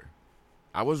stiffer.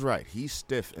 I was right. He's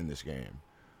stiff in this game.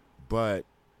 But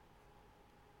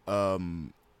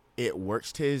it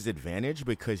works to his advantage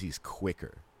because he's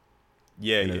quicker.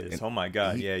 Yeah, And- he is. and Oh my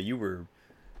god. he- Yeah, you were.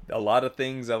 A lot of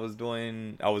things I was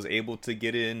doing, I was able to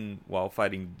get in while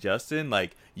fighting Justin.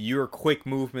 Like, your quick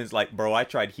movements, like, bro, I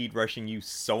tried heat rushing you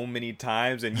so many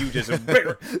times, and you just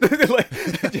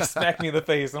like, just smacked me in the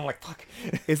face. I'm like, fuck.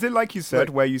 Is it like you said,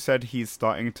 where you said he's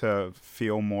starting to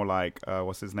feel more like,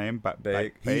 what's his name?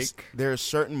 Bake. There are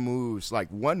certain moves, like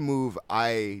one move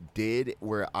I did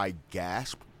where I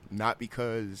gasped, not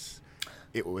because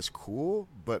it was cool,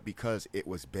 but because it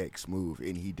was Beck's move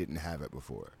and he didn't have it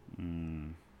before.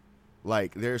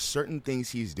 Like, there's certain things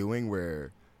he's doing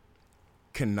where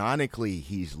canonically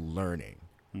he's learning.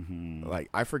 Like,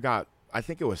 I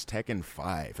think it was Tekken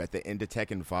 5. At the end of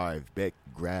Tekken 5, Beck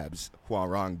grabs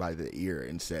Hwarang by the ear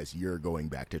and says, "You're going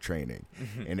back to training."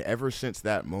 And ever since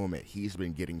that moment, he's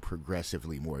been getting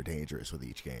progressively more dangerous with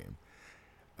each game.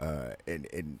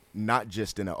 And not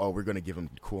just in we're going to give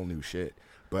him cool new shit,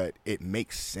 but it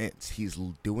makes sense. He's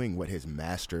doing what his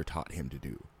master taught him to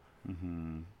do.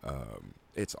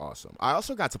 It's awesome. I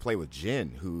also got to play with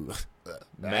Jin, who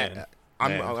Man.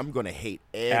 I'm going to hate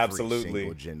every Absolutely.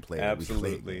 single Jin player. We play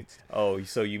Absolutely. against. Oh,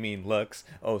 so you mean Lux?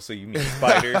 Oh, so you mean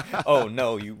Spider? Oh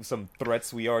no, some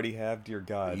threats we already have. Dear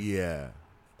God. Yeah,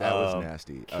 that was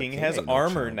nasty. King has ain't no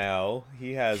armor chump. now.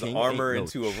 He has King armor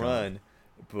ain't no into a chump. run.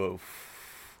 But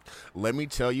Let me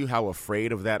tell you how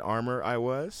afraid of that armor I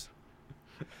was.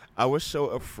 I was so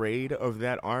afraid of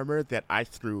that armor that I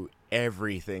threw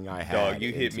everything I had. dog,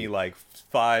 you hit me like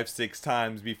 5-6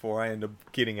 times before I end up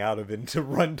getting out of it to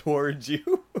run towards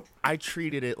you. I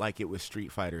treated it like it was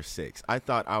Street Fighter 6. I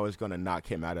thought I was going to knock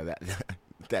him out of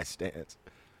that stance.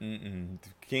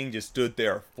 King just stood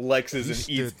there, flexes, and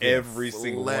eats every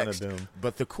single one of them.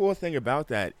 But the cool thing about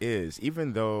that is,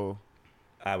 even though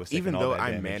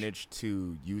I managed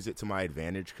to use it to my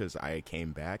advantage because I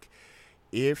came back,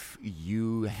 if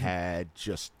you had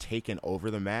just taken over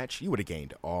the match, you would have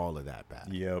gained all of that back.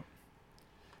 Yep.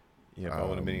 I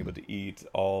would have been able to eat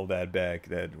all that back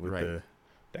that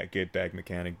get back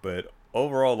mechanic. But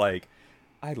overall, like,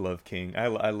 I love King. I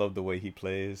love the way he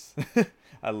plays.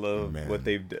 I love what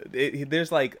they've done.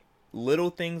 There's like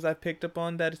little things I picked up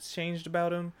on that it's changed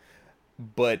about him,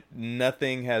 but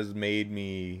nothing has made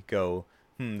me go,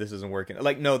 this isn't working.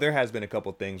 Like, no, there has been a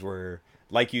couple things where,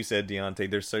 like you said, Deontay,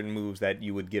 there's certain moves that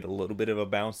you would get a little bit of a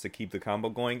bounce to keep the combo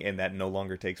going, and that no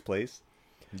longer takes place.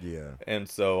 Yeah. And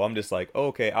so I'm just like,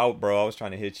 okay, I was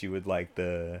trying to hit you with like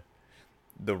the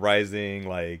rising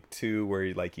like 2 where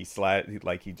he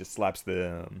just slaps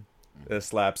the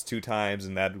slaps 2 times,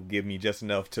 and that would give me just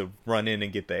enough to run in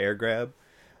and get the air grab.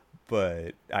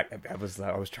 But I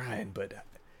was trying, but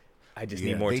I just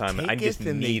need more time. I just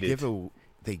need it.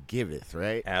 They give it,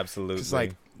 right? Absolutely. It's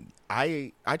like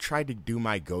I tried to do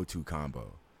my go-to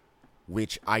combo,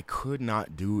 which I could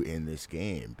not do in this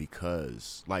game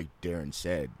because, like Darren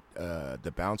said,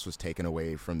 the bounce was taken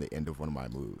away from the end of one of my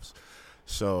moves.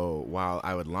 So while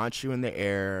I would launch you in the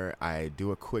air, I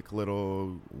do a quick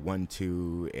little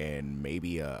 1-2 and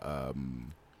maybe a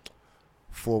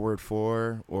forward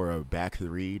 4 or a back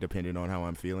 3, depending on how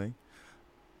I'm feeling.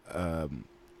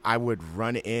 I would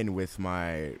run in with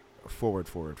my forward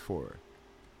 4.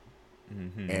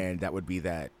 And that would be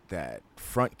that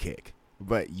front kick.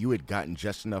 But you had gotten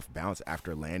just enough bounce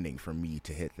after landing for me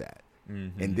to hit that.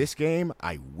 In this game,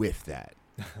 I whiff that.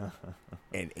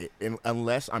 and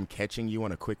unless I'm catching you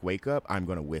on a quick wake up, I'm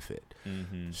going to whiff it.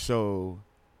 So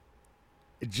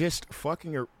just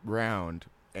fucking around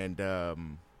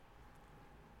and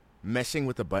messing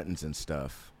with the buttons and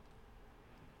stuff,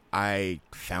 I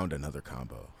found another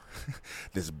combo.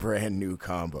 This brand new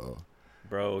combo.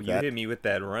 Bro, you hit me with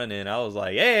that run in. I was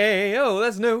like, hey, yo,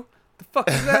 that's new. The fuck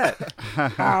is that?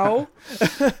 Ow.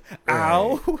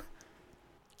 Ow.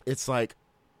 It's like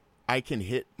I can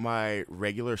hit my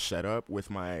regular setup with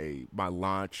my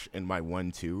launch and my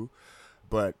 1-2,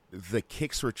 but the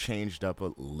kicks were changed up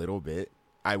a little bit.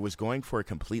 I was going for a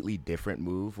completely different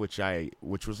move, which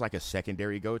was like a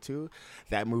secondary go-to.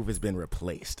 That move has been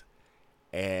replaced.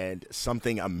 And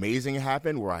something amazing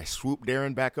happened where I swooped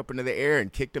Darren back up into the air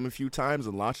and kicked him a few times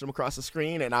and launched him across the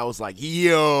screen, and I was like,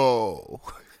 yo.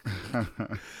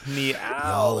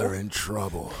 Y'all are in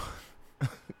trouble.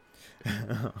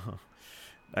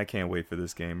 I can't wait for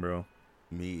this game, bro.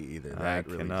 Me either. I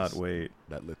cannot wait.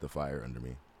 That lit the fire under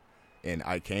me, and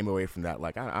I came away from that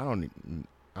like I don't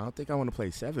think I want to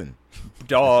play 7.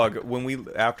 Dog, when we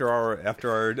after our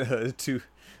 2-1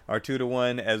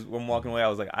 as I'm walking away, I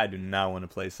was like, I do not want to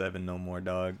play 7 no more,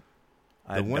 dog.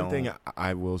 The one thing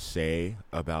I will say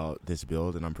about this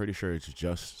build, and I'm pretty sure it's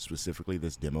just specifically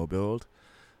this demo build,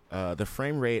 the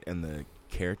frame rate and the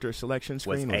character selection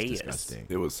screen was disgusting.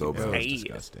 It was so bad. It was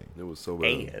disgusting. It was so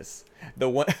bad. Ass. The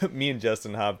one me and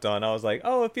Justin hopped on, I was like,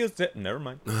 oh, it feels never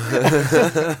mind.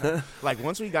 Like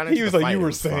once we got into he was the like, fight, you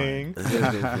were saying.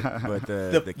 But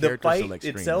the character fight select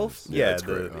screen itself,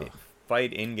 the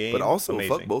fight in game. But also,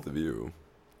 amazing. fuck both of you.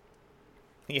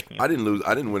 I didn't lose.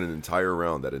 I didn't win an entire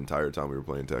round that entire time we were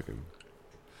playing Tekken.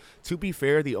 To be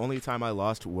fair, the only time I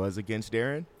lost was against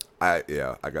Darren. I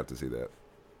got to see that.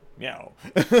 Meow.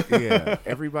 Yeah,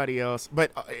 everybody else,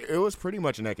 but it was pretty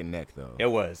much neck and neck though. It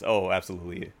was. Oh,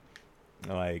 absolutely.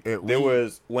 Like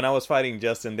was when I was fighting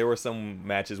Justin, there were some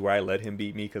matches where I let him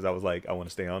beat me because I was like, I want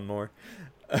to stay on more.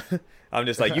 I'm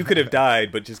just like, you could have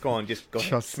died, but just go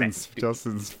Justin's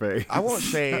face. I won't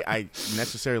say I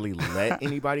necessarily let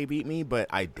anybody beat me, but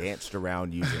I danced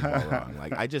around using Balrog.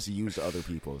 Like I just used other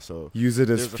people. So use it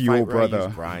as fuel, brother. I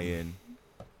used Brian.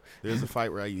 There's a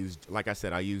fight where I used, like I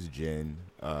said, I used Jin.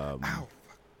 I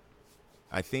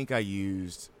think I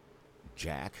used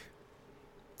Jack.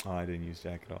 Oh, I didn't use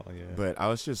Jack at all, yeah. But I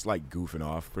was just like goofing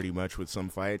off pretty much with some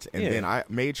fights. And then I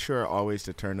made sure always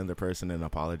to turn to the person and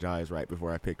apologize right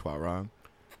before I picked Hwarang.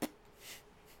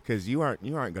 Because you aren't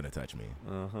going to touch me.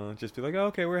 Just be like, oh,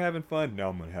 okay, we're having fun. No,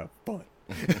 I'm going to have fun.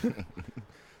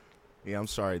 Yeah, I'm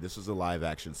sorry. This was a live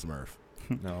action Smurf.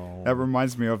 No. That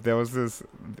reminds me of, there was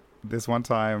This one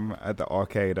time at the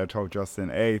arcade, I told Justin,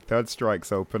 hey, Third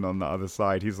Strike's open on the other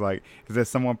side. He's like, is there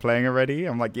someone playing already?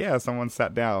 I'm like, yeah, someone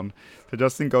sat down. So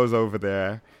Justin goes over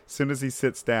there. As soon as he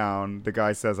sits down, the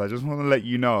guy says, I just want to let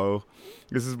you know,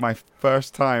 this is my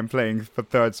first time playing for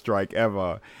Third Strike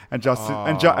ever. And Justin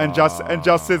and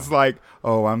Justin's like,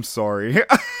 oh, I'm sorry.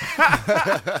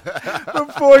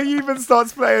 Before he even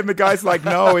starts playing, the guy's like,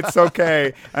 no, it's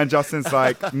okay. And Justin's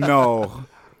like, no,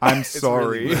 I'm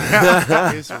sorry.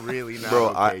 It's really not Bro,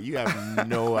 okay. You have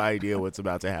no idea what's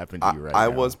about to happen to you right now. I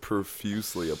was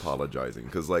profusely apologizing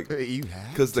because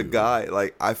the guy,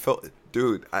 like, I felt,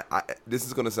 dude, I this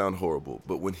is gonna sound horrible,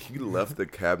 but when he left the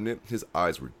cabinet, his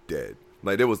eyes were dead.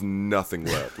 Like there was nothing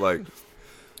left. Like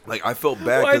I felt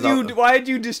bad. Why'd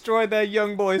you destroy that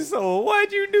young boy's soul?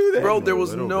 Why'd you do that? Bro, there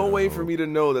was no way for me to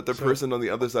know that the person on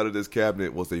the other side of this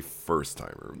cabinet was a first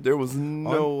timer. There was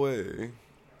no way.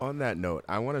 On that note,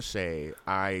 I want to say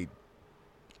I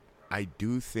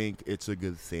do think it's a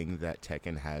good thing that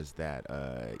Tekken has that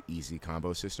easy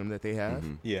combo system that they have.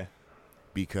 Mm-hmm. Yeah.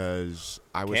 Because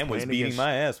I was Cam was beating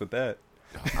my ass with that.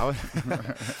 I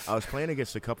was playing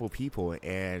against a couple people,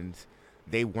 and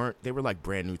they were like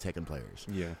brand new Tekken players.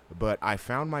 Yeah. But I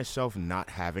found myself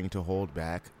not having to hold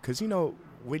back because, you know,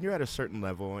 when you're at a certain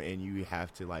level and you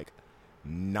have to, like,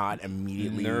 not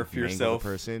immediately nerf mangle yourself. the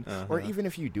person, or even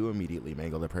if you do immediately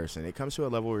mangle the person, it comes to a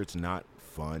level where it's not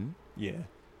fun. Yeah.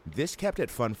 This kept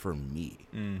it fun for me,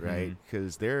 right?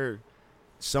 Because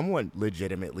someone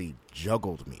legitimately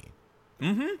juggled me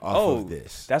off of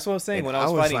this. That's what I was saying. And when I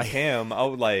was fighting like, Cam, I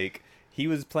was like, he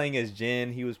was playing as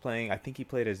Jin. He was playing, I think he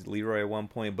played as Leroy at one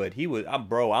point, but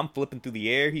I'm flipping through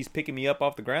the air. He's picking me up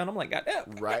off the ground. I'm like, God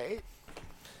damn. Right?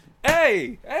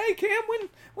 Hey, Cam,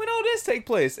 when all this take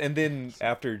place? And then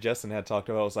after Justin had talked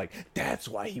about it, I was like, that's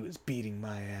why he was beating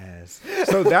my ass.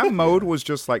 So that mode was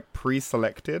just like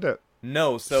pre-selected?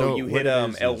 No, so you hit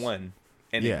L1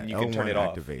 and yeah, you can L1 turn it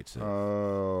off. activates it.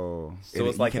 Oh. So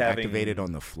it's like you can having... activate it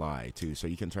on the fly, too, so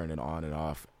you can turn it on and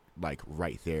off, like,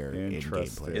 right there in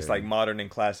gameplay. It's like modern and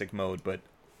classic mode, but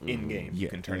in-game you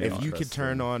can turn it on. If you could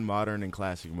turn on modern and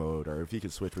classic mode, or if you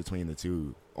could switch between the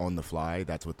two on the fly,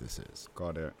 that's what this is.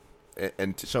 Got it.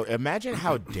 So imagine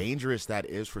how dangerous that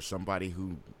is for somebody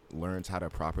who learns how to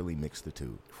properly mix the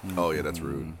two. Oh, yeah, that's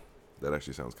rude. That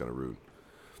actually sounds kind of rude.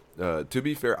 To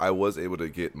be fair, I was able to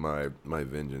get my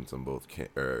vengeance on both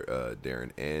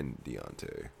Darren and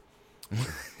Deontay.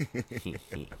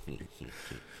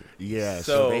 Yeah,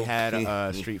 so they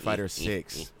had Street Fighter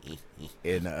 6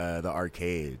 in the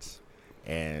arcades,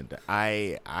 and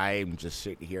I'm just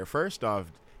sitting here. First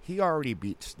off, he already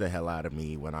beats the hell out of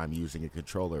me when I'm using a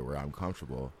controller where I'm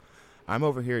comfortable. I'm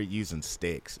over here using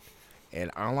sticks,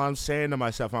 and all I'm saying to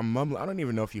myself, I'm mumbling. I don't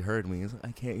even know if you heard me.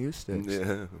 I can't use sticks.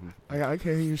 Yeah, I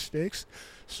can't use sticks.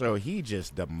 So he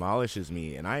just demolishes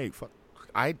me, and I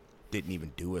didn't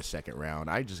even do a second round.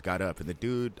 I just got up, and the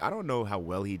dude, I don't know how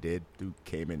well he did, who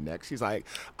came in next. He's like,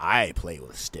 I play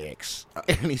with sticks.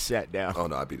 And he sat down. Oh,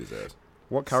 no, I beat his ass.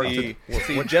 What character,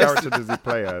 what character does he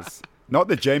play as? Not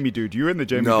the Jamie dude. You and the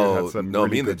Jamie dude had some really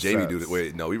me and the good Jamie sets. dude.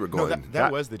 Wait, no, we were going. No, that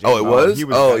was the Jamie. Oh, it was? He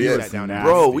was Oh, he yeah. was Bro,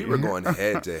 nasty. we were going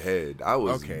head to head. I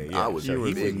was So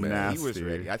he big was man. He was nasty.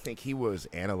 ready. I think he was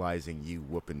analyzing you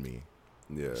whooping me.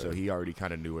 Yeah. So he already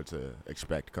kind of knew what to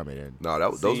expect coming in.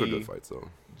 No, those were good fights, though.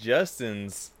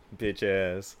 Justin's bitch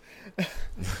ass.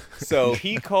 So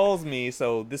he calls me.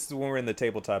 So this is when we're in the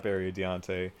tabletop area,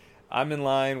 Deontay. I'm in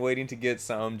line waiting to get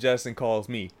some. Justin calls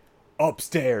me.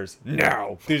 Upstairs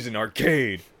now. There's an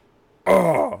arcade.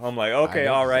 Oh, I'm like, okay,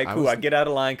 all right, cool. I get out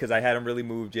of line because I hadn't really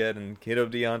moved yet and hit up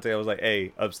Deontay. I was like,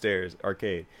 hey, upstairs,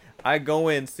 arcade. I go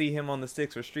in, see him on the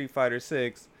sticks for Street Fighter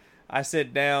 6. I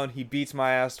sit down. He beats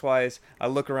my ass twice. I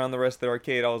look around the rest of the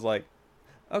arcade. I was like,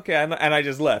 okay, and I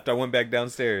just left. I went back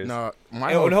downstairs. No,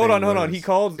 hold on. He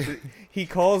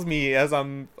calls me as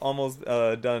I'm almost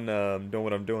done doing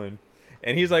what I'm doing.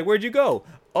 And he's like, where'd you go?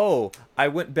 Oh, I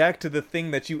went back to the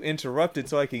thing that you interrupted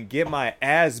so I can get my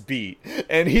ass beat.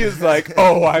 And he was like,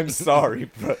 oh, I'm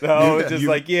sorry. But I was just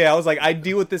like, yeah. I was like, I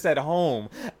deal with this at home.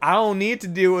 I don't need to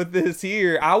deal with this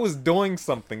here. I was doing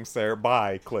something, sir.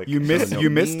 Bye. Click. You missed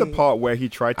the part where he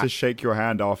tried to shake your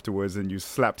hand afterwards and you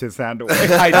slapped his hand away.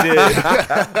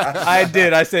 I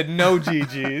did. I said, no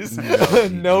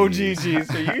GGs. No GGs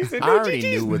for you. He said, no I already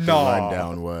GGs. knew what the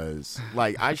rundown was.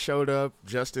 Like, I showed up,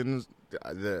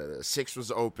 the 6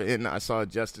 was open. I saw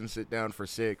Justin sit down for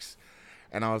 6,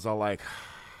 and I was all like,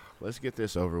 let's get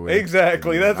this over with.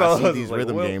 Exactly. That's all. I see these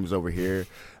rhythm games over here.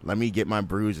 Let me get my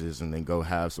bruises and then go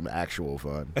have some actual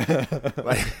fun.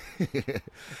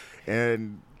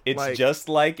 And It's just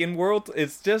like in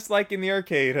It's just like in the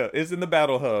arcade hub. It's in the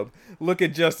battle hub. Look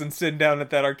at Justin sitting down at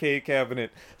that arcade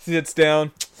cabinet. Sits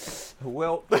down.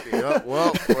 Well,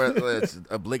 it's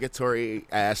obligatory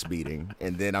ass beating,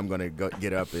 and then I'm gonna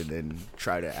get up and then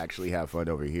try to actually have fun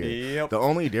over here. Yep. The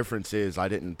only difference is I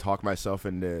didn't talk myself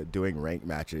into doing ranked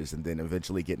matches and then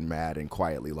eventually getting mad and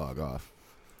quietly log off.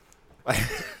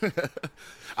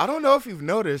 I don't know if you've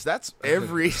noticed, that's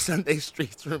every Sunday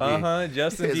Streets for me.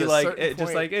 Justin be like,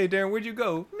 just like, hey, Darren, where'd you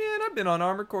go? Man, I've been on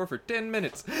Armored Core for 10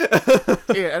 minutes.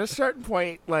 Yeah, at a certain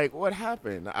point, like, what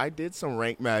happened? I did some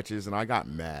ranked matches and I got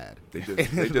mad. They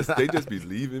just be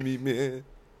leaving me, man.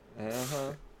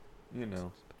 You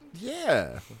know.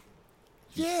 Yeah.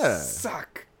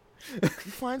 Suck. You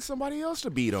find somebody else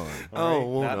to beat on. I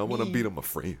want to beat on my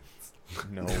friends.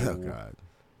 No. Oh, God.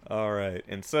 All right,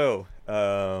 and so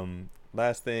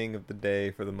last thing of the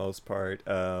day for the most part,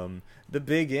 the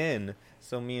Big N.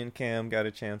 So me and Cam got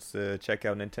a chance to check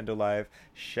out Nintendo Live.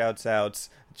 Shouts outs,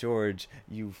 George,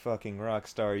 you fucking rock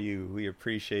star, you. We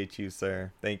appreciate you,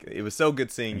 sir. It was so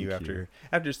good seeing you after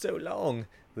so long.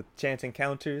 The Chance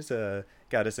Encounters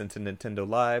got us into Nintendo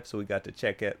Live, so we got to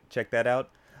check that out.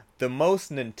 The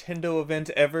most Nintendo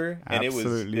event ever, and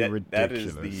absolutely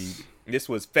ridiculous. This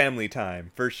was family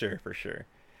time for sure.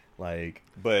 Like,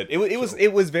 but it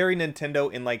was very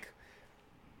Nintendo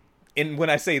in when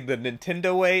I say the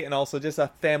Nintendo way, and also just a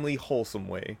family wholesome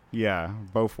way. Yeah,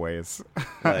 both ways.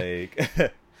 Like,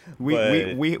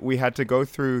 we had to go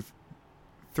through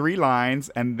 3 lines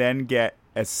and then get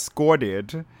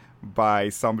escorted by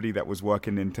somebody that was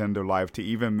working Nintendo Live to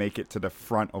even make it to the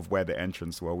front of where the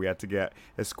entrance were. We had to get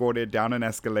escorted down an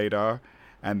escalator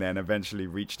and then eventually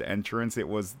reach the entrance. It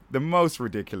was the most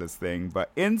ridiculous thing, but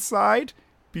inside,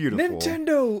 beautiful.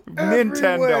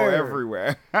 Nintendo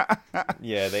everywhere.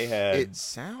 Yeah, they had. It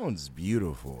sounds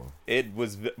beautiful. It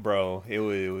was, bro. It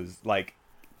was like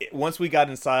once we got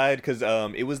inside, because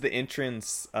it was the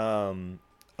entrance of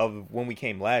when we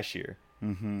came last year.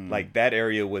 Like that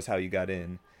area was how you got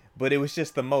in. But it was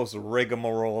just the most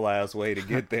rigmarole ass way to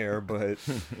get there. But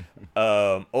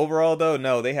overall, though,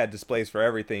 no, they had displays for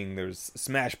everything. There's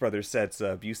Smash Brothers sets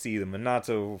up. You see the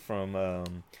Minato from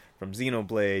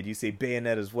Xenoblade. You see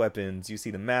Bayonetta's weapons. You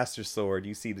see the Master Sword.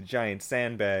 You see the giant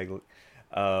sandbag.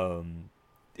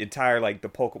 Entire like the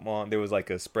Pokemon. There was like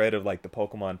a spread of like the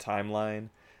Pokemon timeline.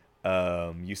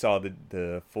 You saw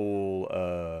the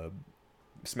full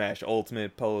Smash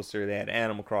Ultimate poster. They had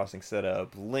Animal Crossing set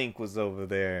up. Link was over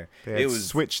there. They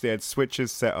had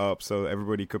switches set up so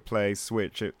everybody could play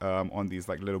Switch on these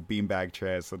like little beanbag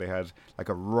chairs. So they had like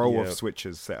a row of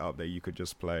switches set up that you could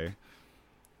just play.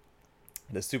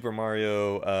 The Super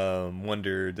Mario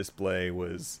Wonder display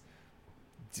was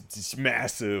just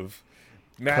massive.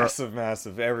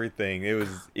 Everything. It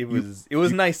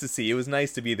was nice to see. It was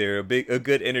nice to be there. A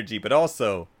good energy, but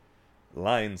also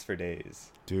lines for days,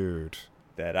 dude.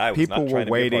 That I was people not were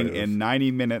waiting in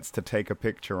 90 minutes to take a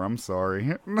picture. I'm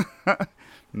sorry.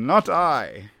 Not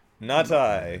I. They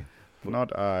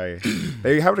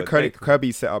have the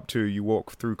Kirby set up too. You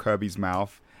walk through Kirby's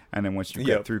mouth, and then once you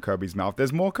get through Kirby's mouth,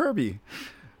 there's more Kirby.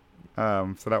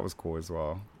 So that was cool as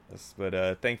well. Yes,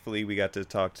 but thankfully we got to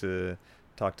talk to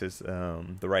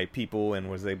the right people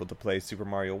and was able to play Super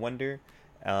Mario Wonder.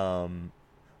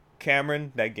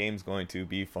 Cameron, that game's going to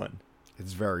be fun.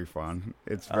 It's very fun.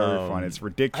 It's very fun. It's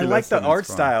ridiculous. I like the art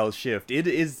style shift.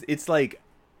 It's like,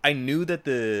 I knew that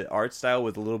the art style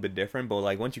was a little bit different, but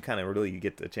like once you kind of really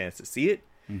get the chance to see it,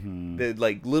 the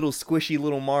like little squishy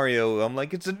little Mario, I'm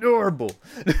like, it's adorable.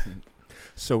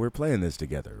 So we're playing this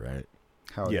together, right?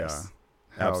 Hell yes,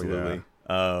 yeah. Absolutely.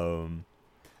 Yeah.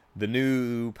 The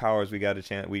new powers we got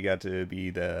to be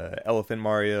the Elephant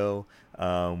Mario,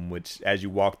 which as you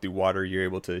walk through water, you're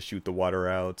able to shoot the water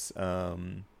out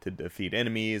to defeat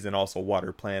enemies, and also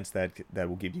water plants that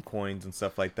will give you coins and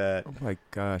stuff like that. Oh my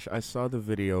gosh, I saw the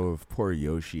video of poor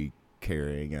Yoshi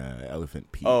carrying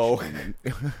Elephant Peach. Oh,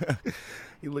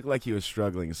 he looked like he was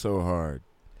struggling so hard.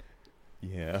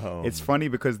 Yeah, it's funny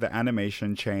because the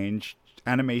animations change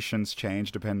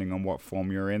depending on what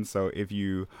form you're in. So if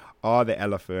you are the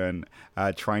elephant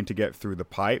trying to get through the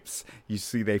pipes, you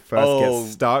see they first get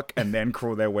stuck and then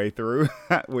crawl their way through,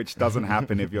 which doesn't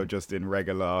happen if you're just in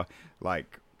regular,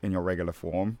 like in your regular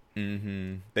form.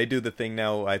 They do the thing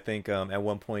now. I think at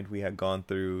one point we had gone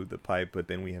through the pipe, but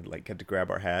then we had to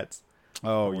grab our hats.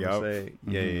 Oh yeah.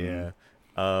 Yeah.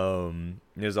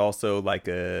 There's also like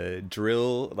a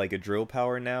drill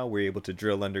power now. We're able to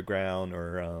drill underground,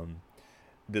 or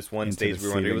this one Into stage we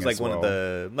were under. It was like one of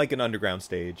the an underground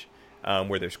stage.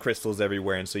 where there's crystals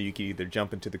everywhere, and so you can either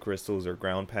jump into the crystals or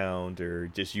ground pound or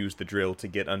just use the drill to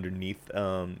get underneath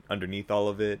all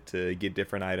of it to get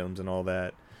different items and all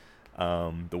that.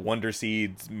 The Wonder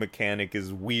Seeds mechanic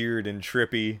is weird and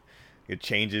trippy. It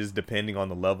changes depending on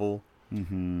the level.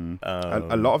 Mm-hmm.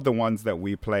 A lot of the ones that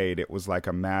we played, it was like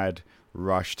a mad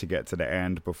rush to get to the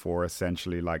end before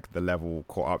essentially like the level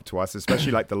caught up to us,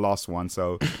 especially like the last one.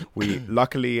 So we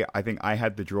luckily, I think I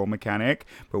had the drill mechanic,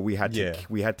 but we had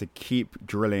to keep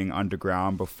drilling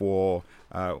underground before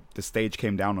the stage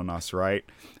came down on us, right?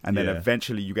 And then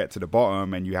eventually you get to the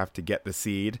bottom and you have to get the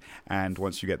seed, and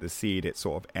once you get the seed it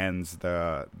sort of ends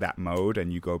that mode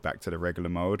and you go back to the regular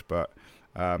mode. But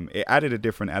it added a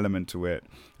different element to it.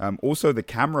 Also, the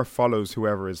camera follows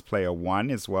whoever is player 1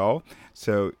 as well.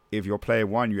 So if you're player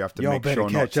 1, you have to make sure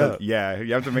not to. Yeah,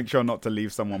 you have to make sure not to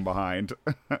leave someone behind.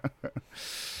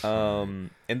 And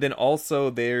then also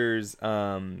there's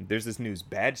this new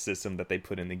badge system that they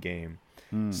put in the game.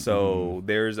 So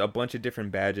there's a bunch of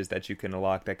different badges that you can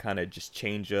unlock that kind of just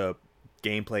change up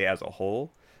gameplay as a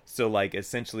whole. So like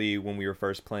essentially when we were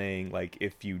first playing, like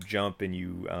if you jump and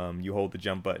you hold the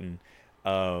jump button,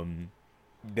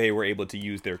 they were able to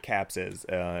use their caps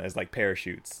as like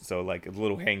parachutes, so like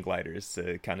little hang gliders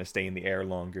to kind of stay in the air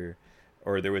longer.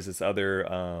 Or there was this other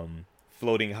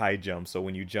floating high jump, so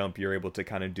when you jump you're able to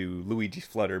kind of do Luigi's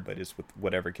Flutter, but it's with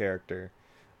whatever character.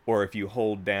 Or if you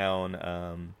hold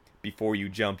down before you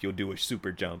jump, you'll do a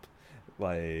super jump,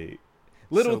 like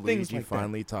little things Luigi like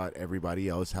finally taught everybody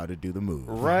else how to do the move,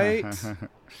 right?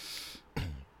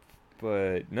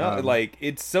 But no, like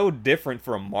it's so different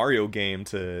for a Mario game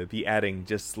to be adding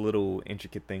just little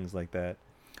intricate things like that.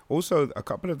 Also, a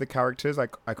couple of the characters, I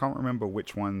can't remember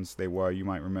which ones they were. You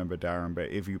might remember, Darren, but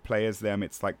if you play as them,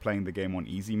 it's like playing the game on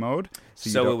easy mode.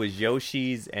 So it was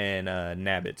Yoshi's and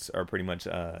Nabbits are pretty much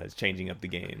changing up the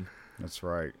game. That's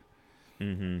right.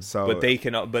 Mm-hmm.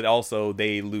 So, but also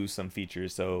they lose some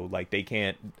features. So like they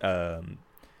can't,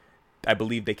 I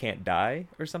believe they can't die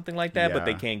or something like that. Yeah. But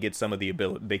they can't get some of the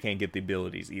They can't get the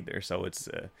abilities either. So it's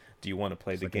do you want to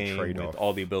play the game with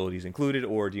all the abilities included,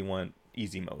 or do you want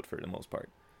easy mode for the most part?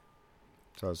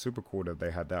 So it's super cool that they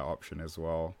had that option as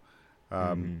well.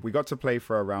 We got to play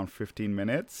for around 15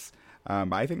 minutes.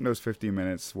 But I think those 15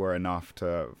 minutes were enough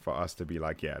for us to be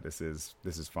like, yeah, this is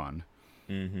fun.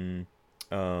 Mm-hmm.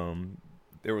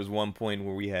 There was one point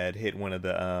where we had hit one of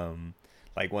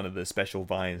the special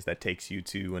vines that takes you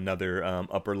to another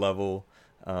upper level,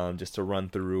 just to run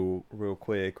through real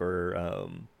quick. Or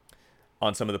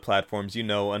on some of the platforms,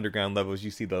 underground levels, you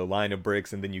see the line of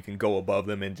bricks and then you can go above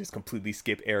them and just completely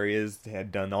skip areas. They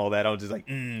had done all that. I was just like,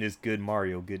 this good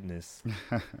Mario goodness.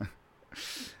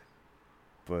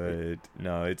 But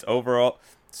no, it's overall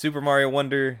Super Mario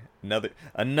Wonder, another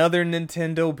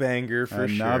Nintendo banger for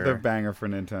sure. Another banger for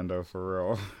Nintendo,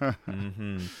 for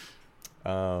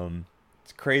real.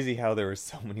 It's crazy how there were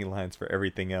so many lines for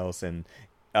everything else. And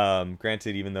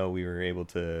granted, even though we were able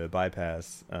to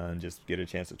bypass and just get a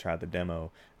chance to try the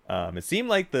demo, it seemed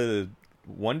like the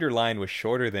Wonder line was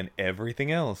shorter than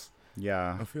everything else.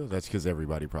 Yeah. I feel that's because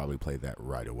everybody probably played that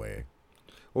right away.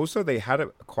 Also, they had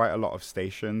quite a lot of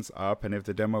stations up, and if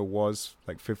the demo was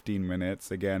like 15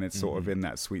 minutes, again, it's sort of in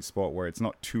that sweet spot where it's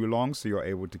not too long, so you're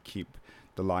able to keep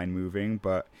the line moving.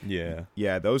 But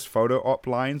yeah, those photo op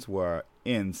lines were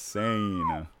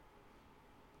insane.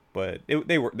 But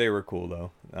they were cool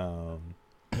though.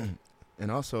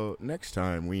 And also, next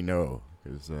time we know,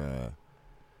 because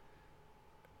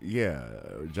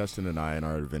Justin and I in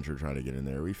our adventure trying to get in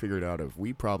there, we figured out if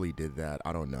we probably did that,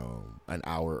 I don't know, an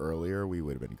hour earlier, we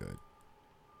would have been good.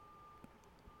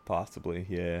 Possibly,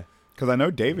 yeah. Because I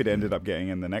know David ended up getting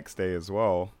in the next day as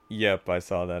well. Yep, I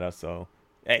saw that.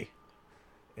 Hey,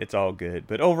 it's all good.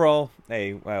 But overall,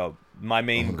 my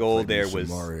main goal there was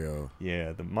Mario.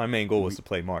 Yeah, my main goal was to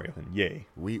play Mario, and yay.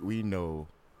 We know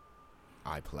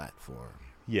iPlatform.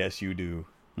 Yes, you do.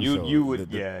 You're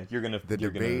gonna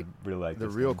really like the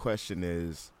real question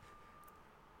is,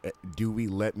 do we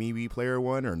let me be player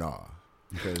 1 or nah?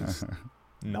 Because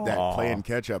that playing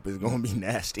catch up is gonna be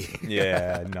nasty.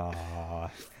 Yeah, nah.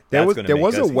 There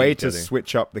was a way to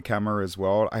switch up the camera as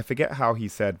well. I forget how he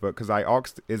said, but because I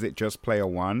asked, is it just player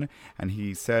 1? And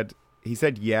he said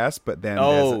yes, but then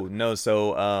no.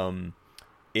 So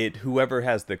whoever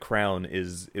has the crown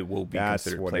it will be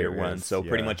considered player 1. So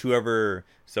pretty much whoever.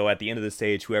 So at the end of the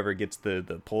stage, whoever gets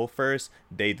the pull first,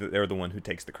 they're the one who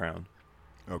takes the crown.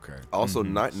 Okay. Also,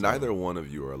 neither one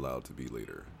of you are allowed to be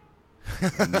leader.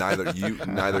 neither you,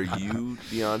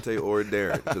 Deontay, or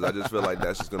Darren, because I just feel like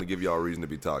that's just going to give y'all a reason to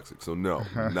be toxic. So no,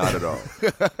 not at all,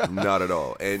 not at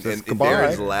all. And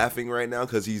Darren's laughing right now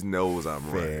because he knows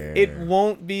I'm right. It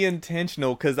won't be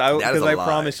intentional because I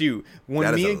promise you,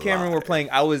 when me and Cameron were playing,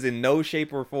 I was in no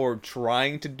shape or form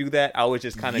trying to do that. I was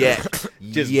just kind of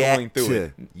just going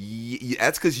through it.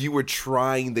 That's because you were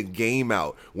trying the game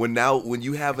out. When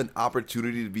you have an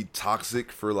opportunity to be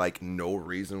toxic for like no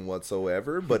reason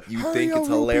whatsoever, but you think it's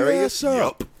hilarious.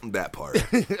 Yup, that part.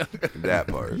 That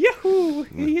part. Yahoo!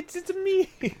 It's me.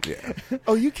 Yeah.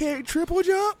 Oh, you can't triple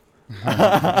jump?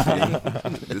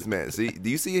 This man, do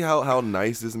you see how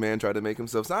nice this man tried to make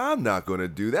himself? So I'm not going to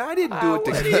do that. I didn't do it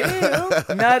to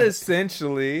him. Not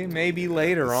essentially. Maybe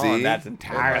later on. That's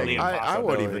entirely impossible. I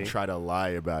won't even try to lie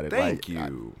about it. Thank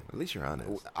you. At least you're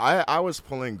honest. I was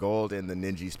pulling gold in the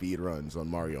ninja speed runs on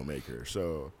Mario Maker,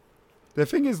 so... The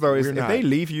thing is, though, if they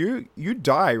leave you, you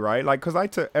die, right? Like,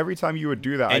 because every time you would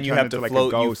do that, and you have to float, like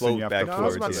a ghost, and you have back to float. I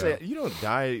was about to say, you don't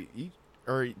die,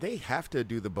 or they have to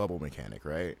do the bubble mechanic,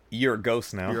 right? You're a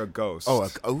ghost now. You're a ghost.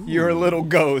 You're a little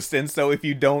ghost, and so if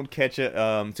you don't catch it,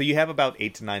 so you have about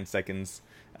 8 to 9 seconds.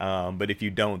 But if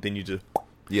you don't, then you just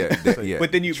yeah.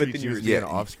 But then you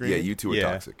off screen. Yeah, you two are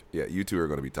toxic. Yeah, you two are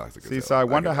going to be toxic. See, so I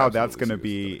wonder how that's going to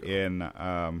be in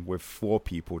with 4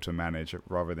 people to manage it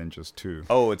rather than just 2.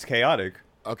 Oh, it's chaotic.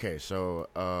 Okay, so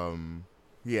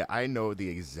yeah, I know the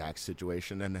exact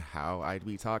situation and how I'd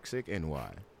be toxic and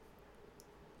why.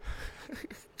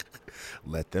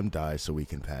 Let them die so we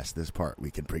can pass this part. We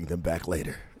can bring them back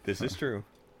later. This is true.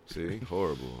 See,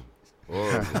 horrible.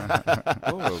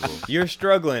 Horrible. You're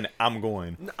struggling. I'm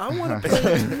going. I want to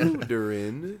play you,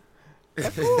 Durin.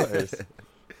 Of course.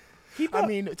 I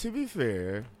mean, to be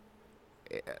fair,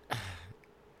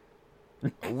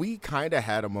 we kind of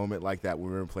had a moment like that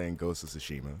when we were playing Ghost of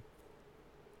Tsushima,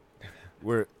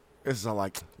 where it's all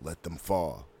like, let them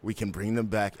fall. We can bring them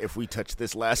back if we touch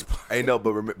this last part. I know,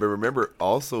 but remember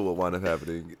also what wound up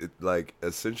happening. Like,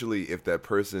 essentially, if the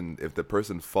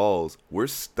person falls, we're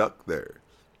stuck there.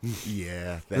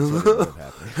 Yeah, that's what ended up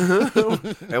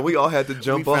happening. And we all had to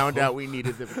jump off. We found out we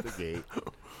needed them at the gate.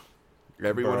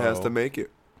 Everyone has to make it.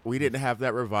 We didn't have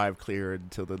that revive cleared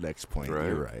until the next point. Right.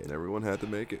 You're right. Everyone had to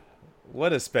make it.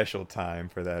 What a special time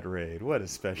for that raid. What a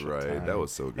special time. Right, that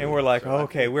was so good. And we're like,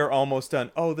 okay, we're almost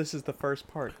done. Oh, this is the first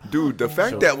part. Dude, the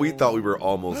fact that we thought we were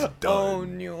almost done. Oh,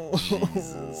 no.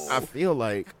 Jesus. I feel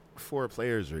like 4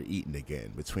 players are eating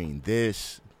again between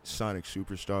this, Sonic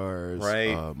Superstars,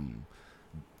 right.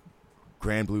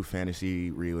 Grand Blue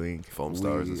Fantasy Relink. Foam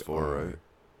Stars is 4, right?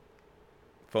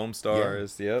 Foam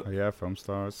Stars, yep. Oh, yeah, Foam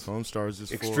Stars. Foam Stars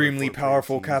is extremely 4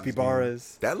 powerful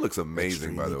capybaras. That looks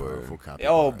amazing, by the way.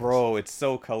 Oh, bro, it's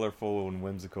so colorful and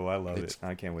whimsical. I love it.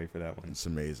 I can't wait for that one. It's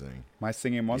amazing. My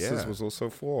Singing Monsters was also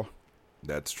 4.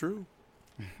 That's true.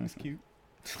 That's cute.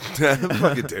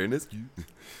 Fucking turn this cute.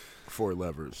 4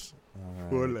 levers. Right.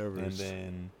 4 levers. And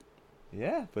then,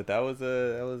 yeah, but that was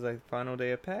a final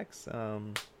day of PAX.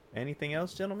 Anything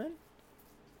else, gentlemen?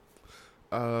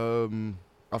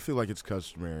 I feel like it's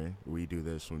customary. We do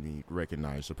this when we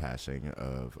recognize the passing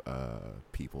of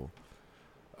people.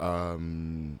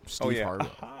 Steve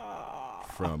Harwell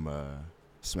from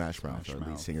Smash Mouth, our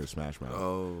lead singer of Smash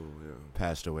Mouth,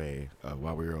 passed away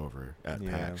while we were over at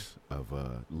PAX of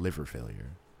liver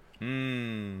failure.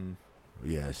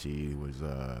 Yes, he was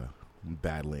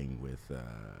battling with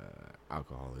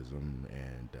alcoholism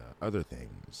and other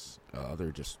things,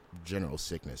 other just general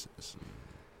sicknesses.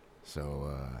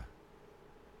 So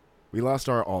we lost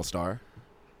our all-star.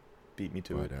 Beat me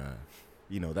to it.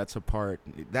 But, that's a part,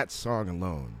 that song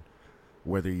alone,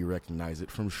 whether you recognize it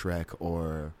from Shrek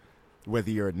or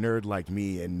whether you're a nerd like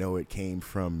me and know it came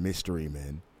from Mystery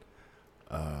Men,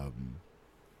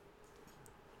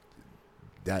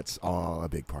 that's all a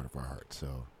big part of our heart.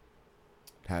 So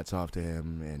hats off to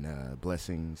him and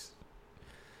blessings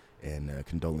and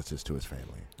condolences to his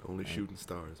family. Only shooting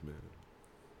stars, man.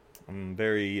 I'm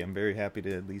very happy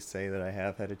to at least say that I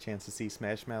have had a chance to see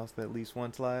Smash Mouth at least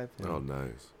once live. Oh,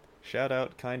 nice. Shout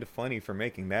out Kinda Funny for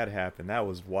making that happen. That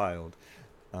was wild.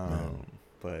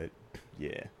 But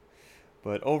yeah.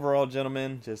 But overall,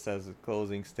 gentlemen, just as a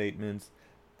closing statements,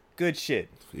 good shit.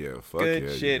 Yeah, fuck good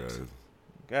yeah, shit. You guys.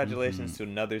 Congratulations to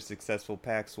another successful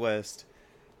PAX West.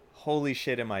 Holy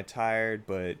shit, am I tired?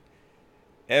 But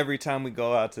every time we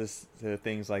go out to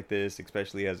things like this,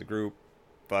 especially as a group,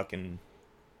 fucking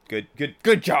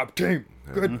good job, team.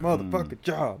 Good motherfucking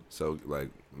job. So, like,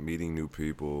 meeting new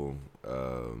people,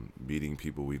 meeting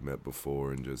people we've met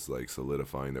before, and just, like,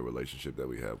 solidifying the relationship that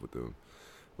we have with them.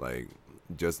 Like,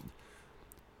 just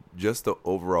the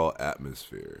overall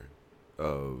atmosphere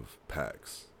of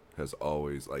PAX has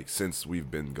always, like, since we've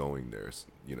been going there,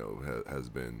 you know, has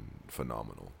been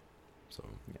phenomenal. So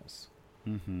Yes.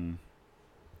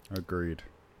 Agreed.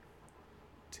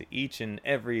 To each and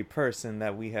every person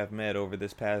that we have met over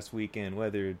this past weekend,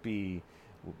 whether it be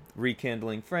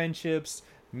rekindling friendships,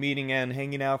 meeting and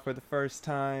hanging out for the first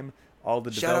time, all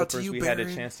the Shout out to developers you, we Baron. had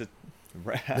a chance to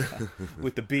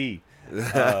with the B.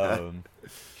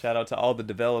 Shout out to all the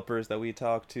developers that we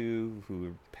talked to who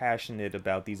are passionate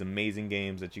about these amazing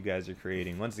games that you guys are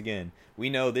creating. Once again, we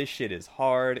know this shit is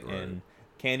hard, Right. and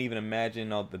can't even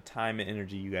imagine all the time and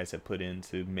energy you guys have put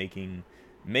into making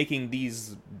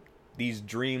these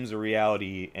dreams a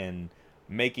reality and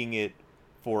making it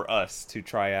for us to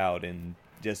try out and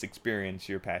just experience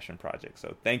your passion project.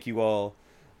 So thank you all.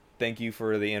 Thank you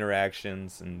for the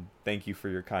interactions, and thank you for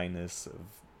your kindness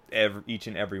of each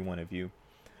and every one of you.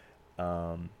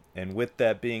 And with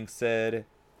that being said,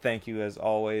 thank you as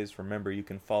always. Remember, you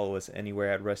can follow us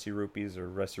anywhere at Rusty Rupees or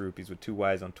Rusty Rupees with 2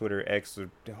 Y's on Twitter, X or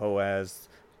Hoaz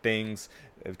things,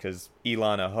 because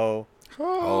Elon a hoe.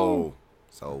 Oh,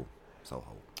 so ho.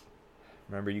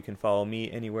 Remember, you can follow me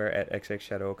anywhere at XX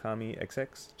Shadow Okami,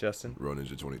 XX, Justin, Real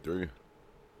Ninja 23.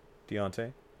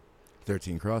 Deontay,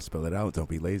 13 Cross, spell it out. Don't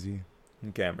be lazy.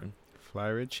 and Cameron. Fly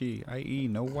Richie, IE,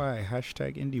 no why,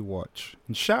 hashtag Indie Watch.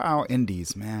 And shout out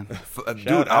Indies, man. Dude,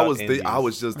 Shout I out was Indies. I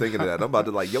was just thinking of that. I'm about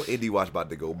to, like, yo, Indie Watch about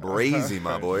to go brazy,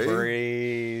 my boy.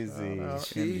 Crazy. Shout out.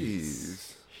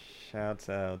 Jeez. Shouts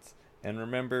outs. And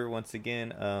remember, once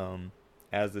again,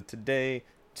 as of today,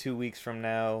 2 weeks from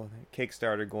now,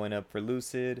 Kickstarter going up for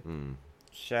Lucid.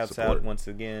 Shouts Support. out once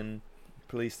again.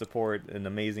 Please support an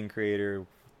amazing creator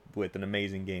with an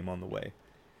amazing game on the way.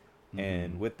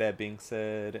 And with that being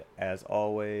said, as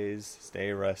always,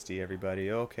 stay rusty,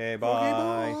 everybody. Okay,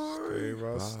 bye. Stay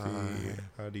rusty.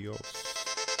 Bye. Adios.